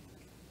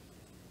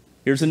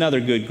 Here's another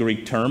good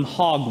Greek term,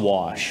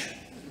 hogwash.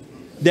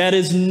 That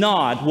is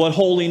not what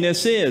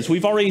holiness is.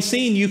 We've already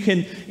seen you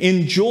can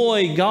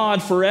enjoy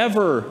God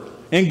forever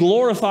and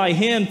glorify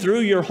him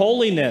through your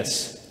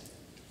holiness.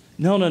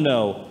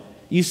 No.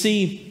 You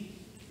see,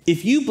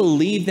 if you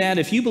believe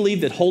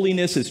that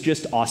holiness is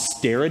just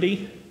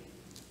austerity,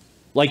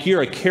 like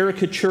you're a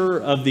caricature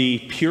of the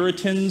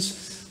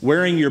Puritans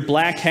wearing your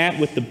black hat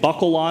with the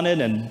buckle on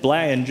it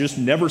and just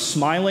never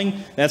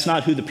smiling, that's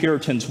not who the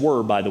Puritans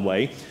were, by the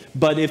way.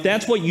 But if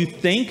that's what you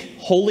think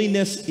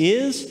holiness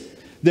is,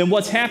 then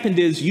what's happened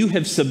is you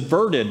have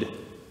subverted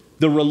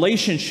the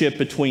relationship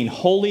between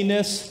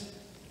holiness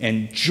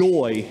and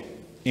joy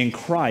in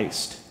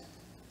Christ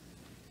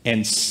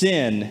and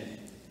sin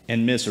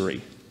and misery.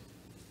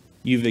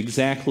 You've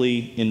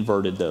exactly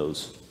inverted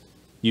those.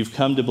 You've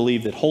come to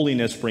believe that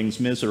holiness brings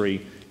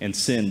misery and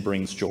sin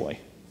brings joy.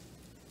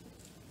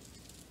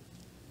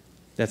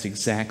 That's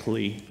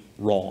exactly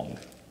wrong.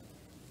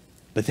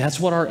 But that's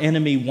what our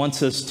enemy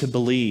wants us to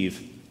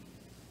believe.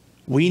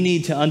 We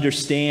need to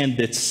understand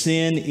that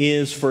sin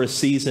is for a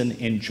season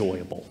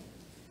enjoyable.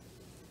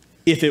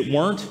 If it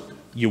weren't,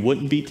 you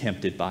wouldn't be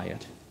tempted by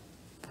it.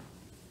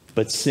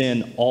 But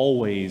sin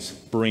always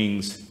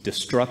brings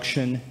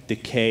destruction,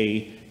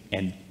 decay,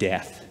 and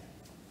death.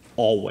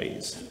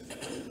 Always.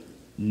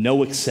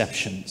 No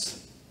exceptions.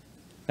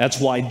 That's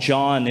why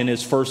John in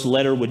his first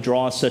letter would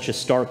draw such a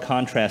stark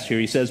contrast here.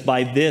 He says,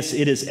 "By this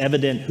it is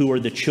evident who are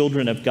the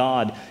children of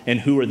God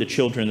and who are the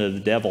children of the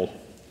devil.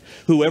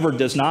 Whoever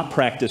does not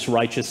practice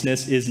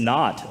righteousness is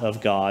not of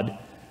God,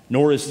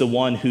 nor is the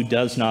one who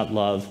does not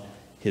love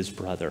his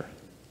brother."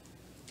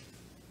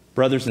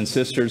 Brothers and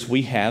sisters,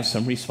 we have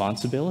some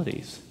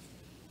responsibilities.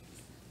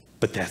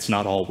 But that's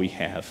not all we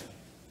have.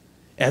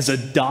 As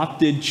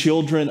adopted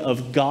children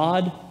of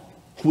God,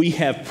 we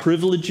have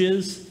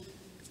privileges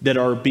that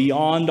are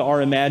beyond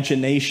our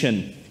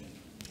imagination.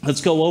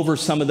 Let's go over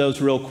some of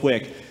those real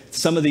quick.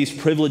 Some of these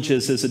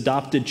privileges as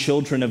adopted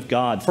children of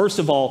God. First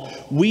of all,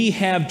 we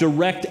have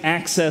direct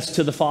access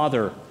to the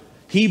Father.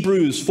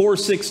 Hebrews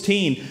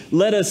 4:16,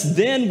 "Let us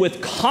then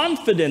with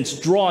confidence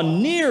draw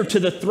near to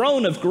the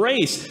throne of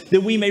grace,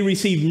 that we may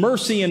receive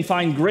mercy and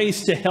find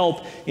grace to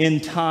help in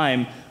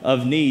time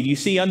of need." You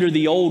see, under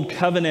the old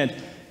covenant,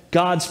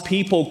 God's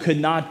people could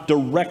not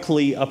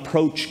directly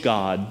approach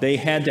God. They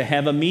had to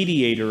have a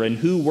mediator. And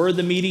who were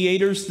the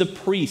mediators? The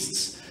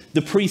priests.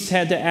 The priests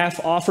had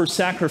to offer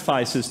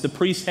sacrifices. The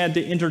priests had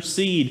to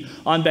intercede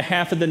on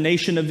behalf of the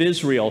nation of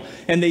Israel.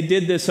 And they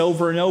did this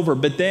over and over.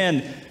 But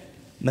then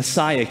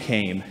Messiah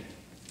came.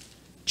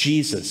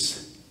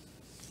 Jesus,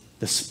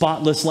 the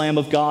spotless Lamb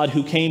of God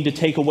who came to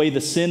take away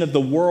the sin of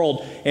the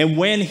world. And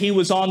when he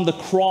was on the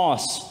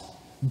cross,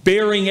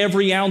 bearing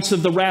every ounce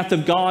of the wrath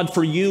of God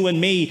for you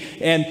and me,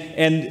 and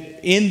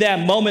in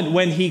that moment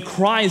when he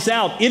cries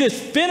out, "It is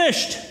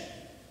finished,"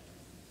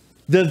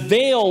 the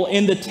veil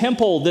in the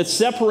temple that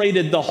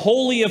separated the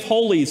Holy of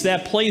Holies,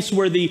 that place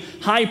where the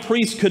high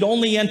priest could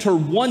only enter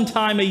one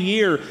time a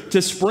year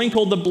to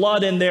sprinkle the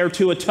blood in there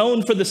to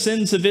atone for the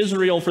sins of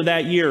Israel for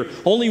that year.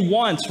 Only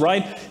once,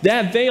 right?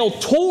 That veil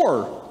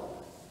tore.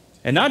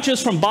 And not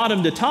just from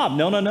bottom to top.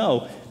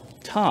 No.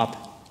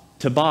 Top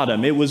to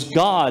bottom. It was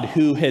God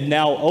who had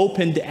now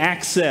opened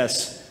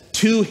access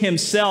to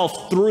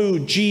himself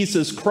through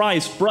Jesus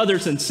Christ.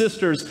 Brothers and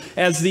sisters,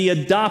 as the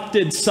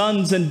adopted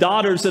sons and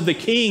daughters of the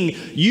King,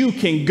 you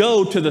can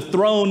go to the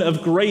throne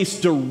of grace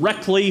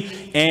directly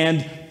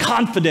and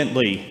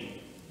confidently.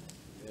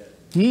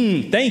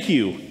 Thank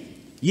you.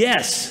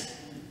 Yes,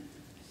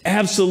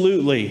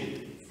 absolutely.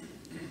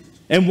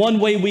 And one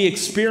way we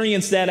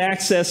experience that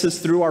access is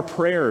through our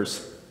prayers.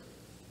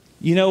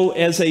 You know,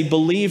 as a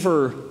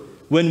believer,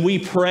 when we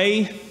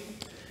pray,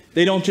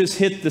 they don't just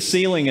hit the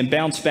ceiling and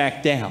bounce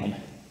back down.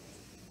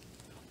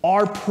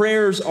 Our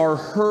prayers are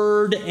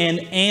heard and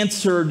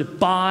answered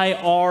by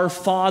our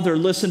Father.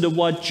 Listen to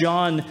what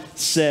John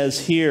says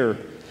here.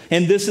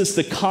 And this is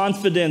the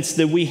confidence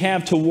that we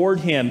have toward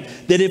him,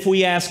 that if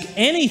we ask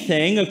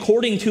anything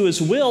according to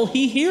his will,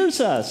 he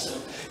hears us.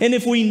 And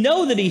if we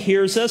know that he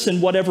hears us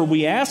in whatever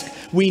we ask,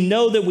 we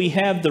know that we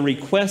have the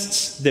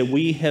requests that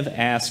we have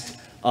asked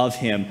of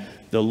him.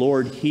 The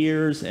Lord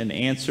hears and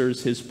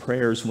answers his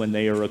prayers when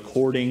they are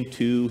according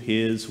to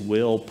his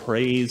will.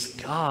 Praise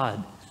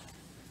God.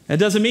 That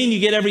doesn't mean you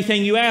get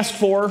everything you ask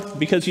for,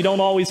 because you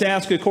don't always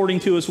ask according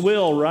to his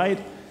will, right?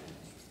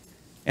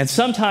 And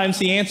sometimes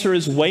the answer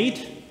is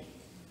wait.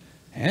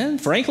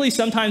 And frankly,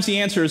 sometimes the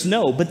answer is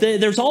no. But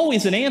there's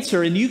always an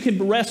answer, and you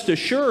can rest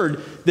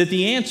assured that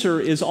the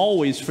answer is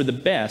always for the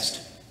best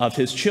of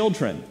his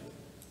children.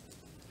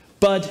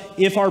 But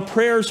if our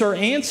prayers are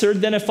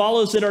answered, then it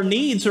follows that our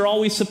needs are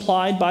always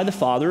supplied by the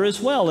Father as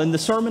well. In the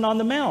Sermon on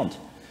the Mount,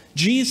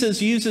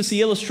 Jesus uses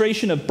the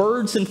illustration of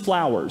birds and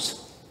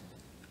flowers.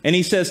 And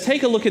he says,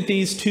 take a look at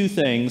these two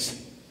things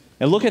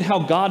and look at how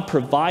God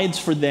provides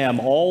for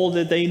them all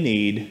that they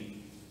need.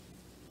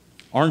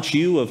 Aren't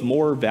you of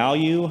more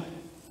value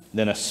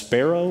than a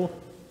sparrow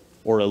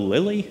or a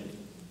lily?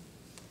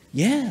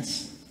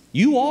 Yes,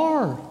 you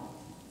are.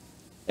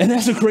 And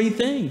that's a great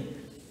thing.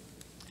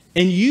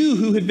 And you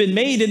who have been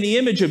made in the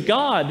image of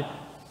God,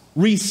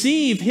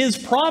 receive his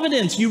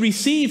providence. You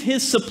receive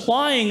his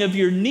supplying of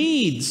your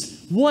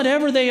needs,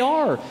 whatever they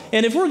are.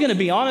 And if we're going to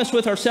be honest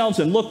with ourselves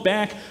and look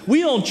back, we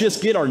don't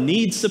just get our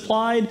needs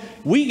supplied.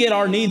 We get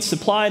our needs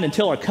supplied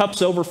until our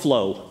cups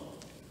overflow.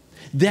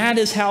 That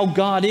is how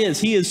God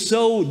is. He is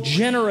so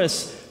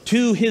generous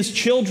to his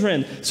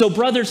children. So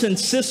brothers and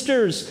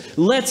sisters,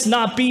 let's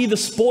not be the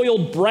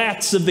spoiled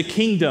brats of the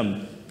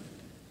kingdom,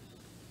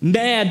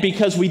 mad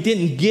because we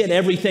didn't get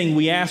everything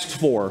we asked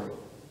for.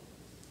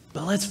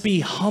 But let's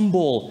be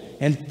humble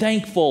and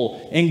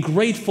thankful and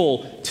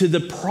grateful to the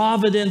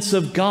providence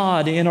of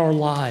God in our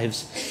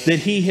lives, that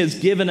he has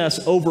given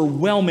us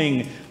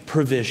overwhelming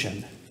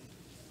provision.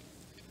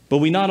 But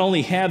we not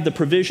only have the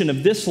provision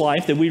of this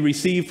life that we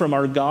receive from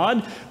our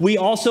God, we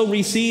also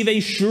receive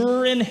a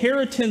sure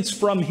inheritance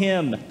from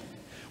him.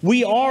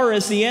 We are,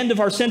 as the end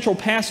of our central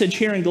passage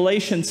here in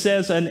Galatians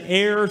says, an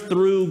heir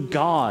through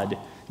God.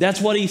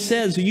 That's what he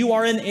says. You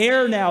are an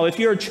heir now. If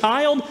you're a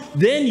child,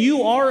 then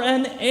you are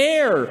an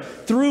heir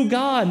through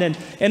God. And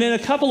in a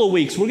couple of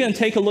weeks, we're going to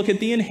take a look at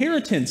the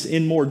inheritance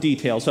in more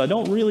detail. So I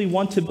don't really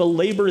want to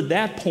belabor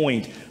that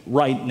point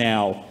right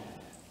now.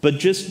 But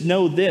just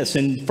know this,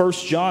 in 1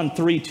 John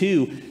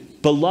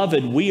 3:2,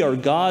 beloved, we are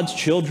God's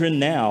children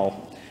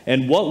now,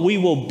 and what we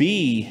will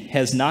be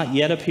has not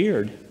yet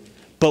appeared.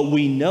 But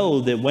we know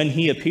that when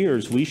he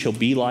appears, we shall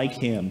be like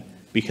him,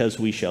 because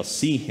we shall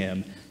see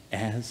him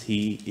as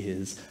he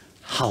is.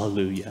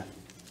 Hallelujah.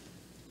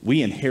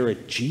 We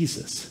inherit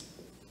Jesus.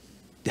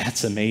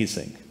 That's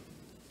amazing.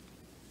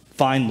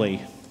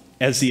 Finally,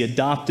 as the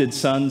adopted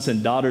sons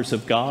and daughters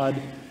of God,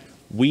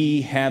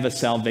 we have a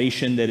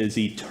salvation that is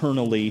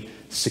eternally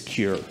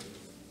secure.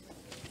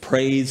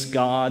 Praise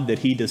God that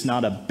he does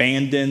not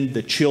abandon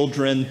the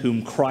children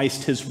whom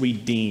Christ has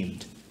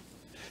redeemed.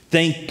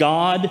 Thank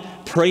God,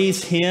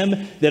 praise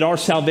him, that our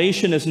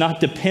salvation is not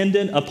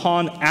dependent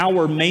upon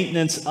our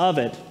maintenance of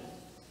it.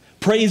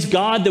 Praise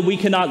God that we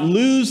cannot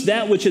lose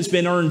that which has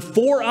been earned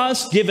for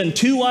us, given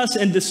to us,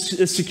 and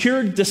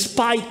secured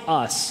despite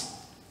us.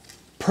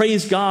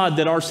 Praise God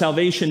that our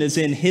salvation is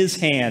in his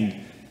hand.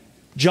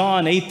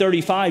 John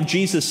 8:35,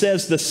 Jesus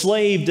says, the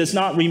slave does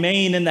not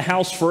remain in the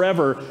house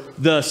forever.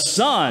 The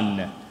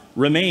son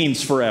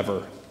remains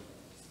forever.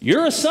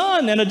 You're a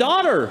son and a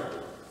daughter.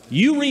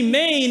 You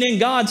remain in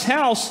God's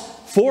house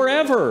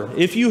forever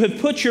if you have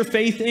put your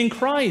faith in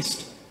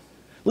Christ.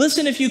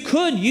 Listen, if you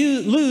could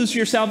lose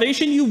your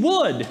salvation, you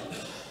would.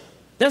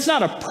 That's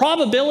not a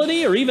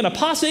probability or even a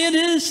possibility.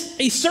 It is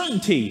a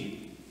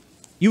certainty.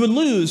 You would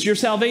lose your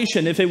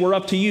salvation if it were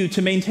up to you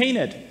to maintain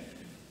it.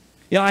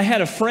 You know, I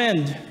had a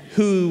friend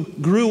who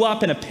grew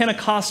up in a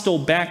Pentecostal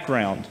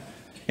background,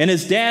 and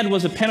his dad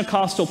was a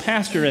Pentecostal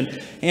pastor,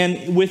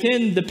 and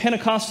within the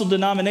Pentecostal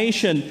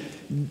denomination,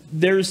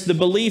 there's the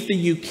belief that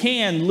you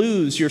can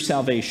lose your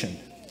salvation.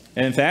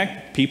 And in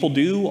fact, people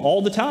do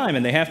all the time,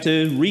 and they have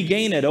to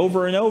regain it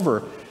over and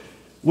over.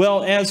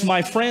 Well, as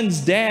my friend's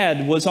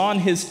dad was on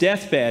his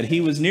deathbed, he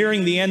was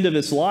nearing the end of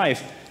his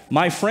life,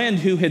 my friend,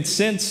 who had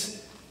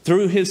since,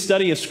 through his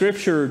study of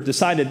Scripture,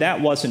 decided that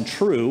wasn't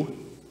true,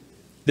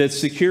 that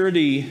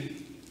security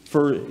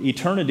for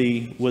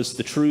eternity was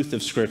the truth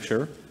of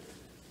Scripture.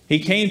 He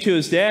came to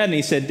his dad and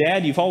he said,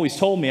 "Dad, you've always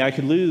told me I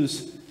could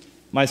lose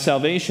my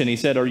salvation." He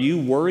said, "Are you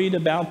worried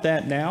about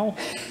that now?"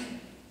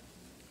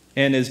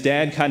 And his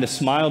dad kind of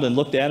smiled and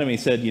looked at him. He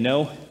said, "You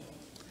know,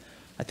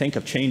 I think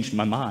I've changed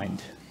my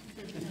mind."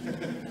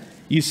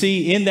 You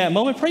see, in that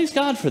moment, praise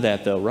God for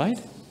that though, right?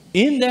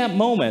 In that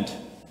moment,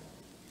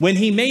 when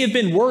he may have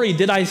been worried,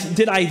 did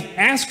I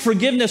ask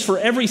forgiveness for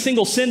every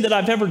single sin that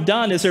I've ever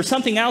done? Is there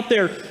something out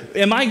there?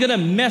 Am I going to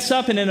mess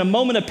up and in a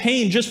moment of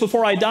pain just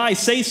before I die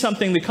say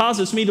something that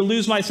causes me to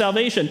lose my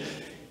salvation? He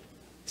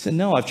said,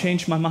 "No, I've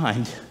changed my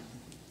mind.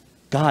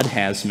 God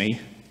has me,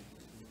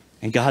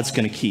 and God's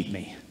going to keep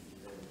me."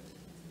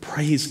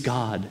 Praise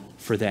God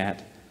for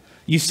that.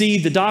 You see,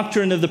 the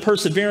doctrine of the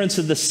perseverance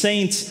of the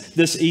saints,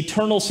 this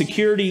eternal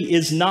security,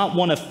 is not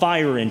one of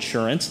fire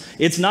insurance.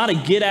 It's not a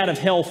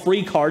get-out-of-hell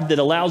free card that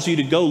allows you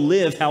to go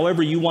live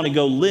however you want to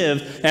go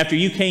live after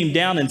you came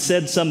down and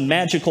said some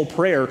magical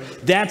prayer.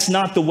 That's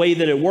not the way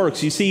that it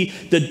works. You see,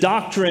 the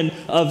doctrine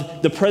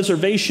of the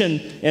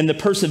preservation and the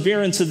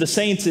perseverance of the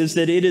saints is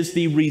that it is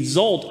the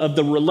result of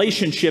the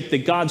relationship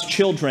that God's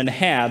children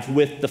have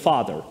with the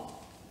Father.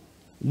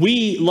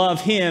 We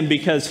love Him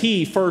because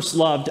He first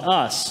loved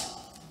us.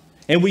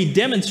 And we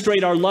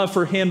demonstrate our love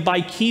for Him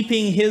by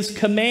keeping His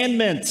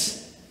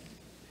commandments.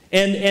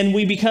 And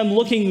we become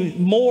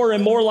looking more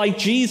and more like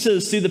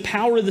Jesus through the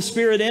power of the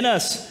Spirit in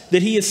us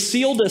that He has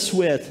sealed us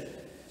with.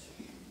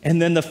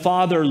 And then the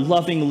Father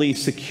lovingly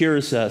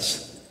secures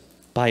us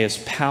by His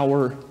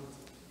power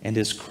and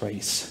His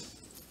grace.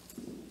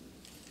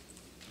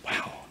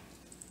 Wow.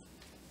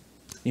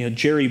 You know,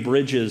 Jerry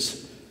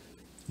Bridges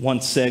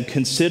once said,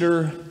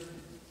 "Consider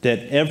that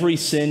every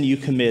sin you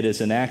commit is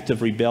an act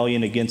of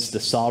rebellion against the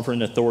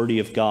sovereign authority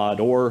of God,"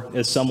 or,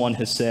 as someone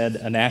has said,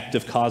 an act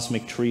of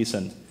cosmic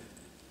treason.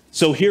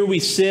 So here we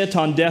sit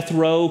on death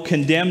row,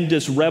 condemned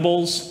as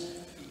rebels,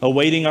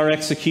 awaiting our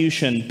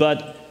execution.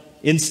 But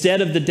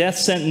instead of the death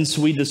sentence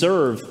we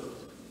deserve,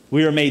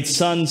 we are made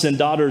sons and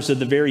daughters of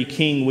the very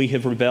King we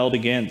have rebelled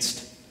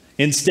against.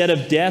 Instead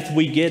of death,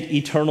 we get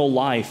eternal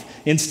life.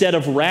 Instead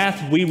of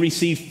wrath, we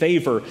receive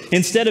favor.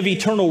 Instead of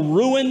eternal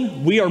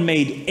ruin, we are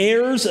made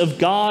heirs of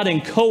God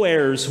and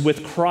co-heirs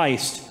with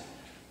Christ.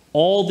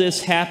 All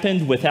this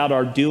happened without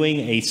our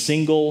doing a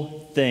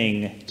single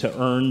thing to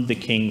earn the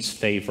King's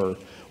favor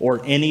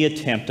or any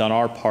attempt on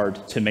our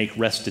part to make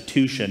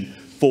restitution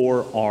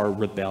for our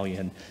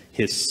rebellion.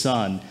 His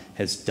Son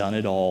has done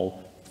it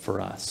all for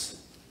us.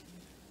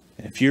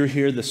 And if you're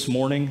here this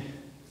morning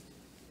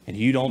and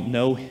you don't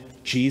know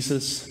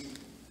Jesus,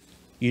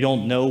 you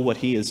don't know what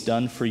He has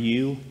done for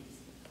you,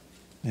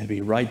 maybe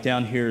right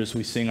down here as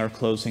we sing our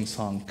closing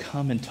song,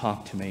 come and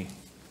talk to me.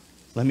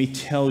 Let me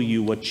tell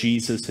you what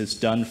Jesus has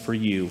done for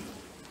you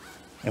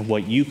and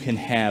what you can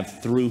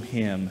have through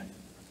Him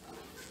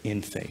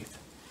in faith.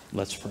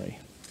 Let's pray.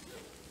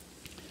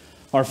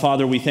 Our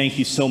Father, we thank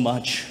You so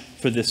much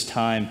for this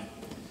time.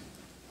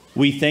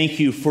 We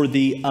thank You for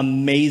the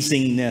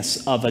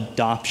amazingness of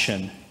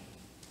adoption.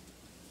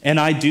 And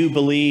I do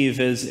believe,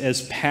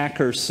 as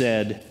Packer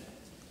said,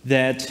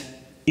 that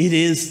it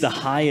is the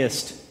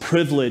highest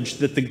privilege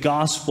that the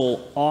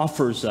gospel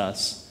offers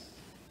us.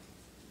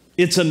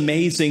 It's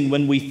amazing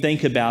when we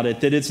think about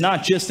it, that it's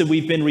not just that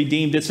we've been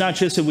redeemed. It's not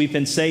just that we've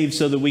been saved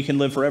so that we can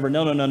live forever.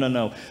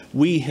 No.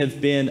 We have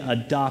been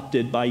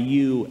adopted by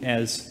You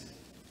as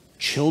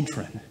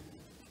children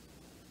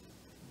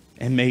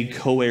and made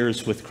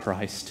co-heirs with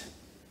Christ.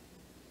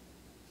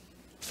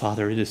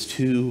 Father, it is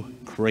too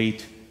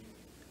great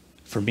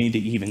for me to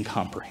even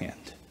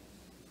comprehend.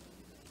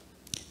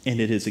 And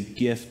it is a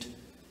gift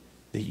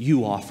that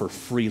You offer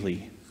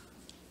freely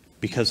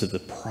because of the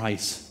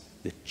price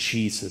that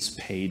Jesus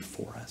paid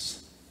for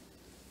us.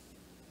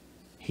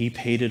 He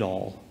paid it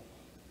all.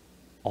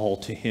 All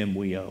to Him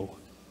we owe.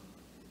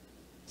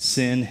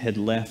 Sin had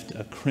left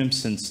a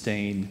crimson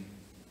stain.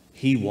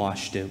 He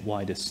washed it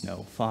white as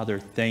snow. Father,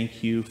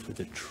 thank You for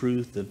the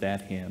truth of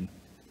that hymn.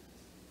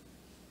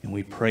 And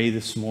we pray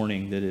this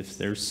morning that if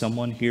there's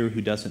someone here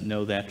who doesn't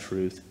know that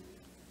truth,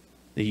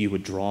 that You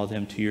would draw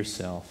them to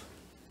Yourself,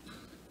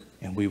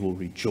 and we will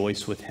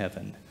rejoice with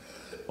heaven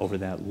over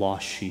that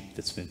lost sheep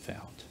that's been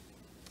found.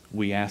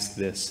 We ask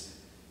this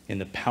in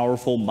the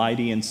powerful,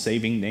 mighty, and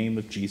saving name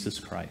of Jesus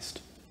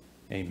Christ.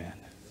 Amen.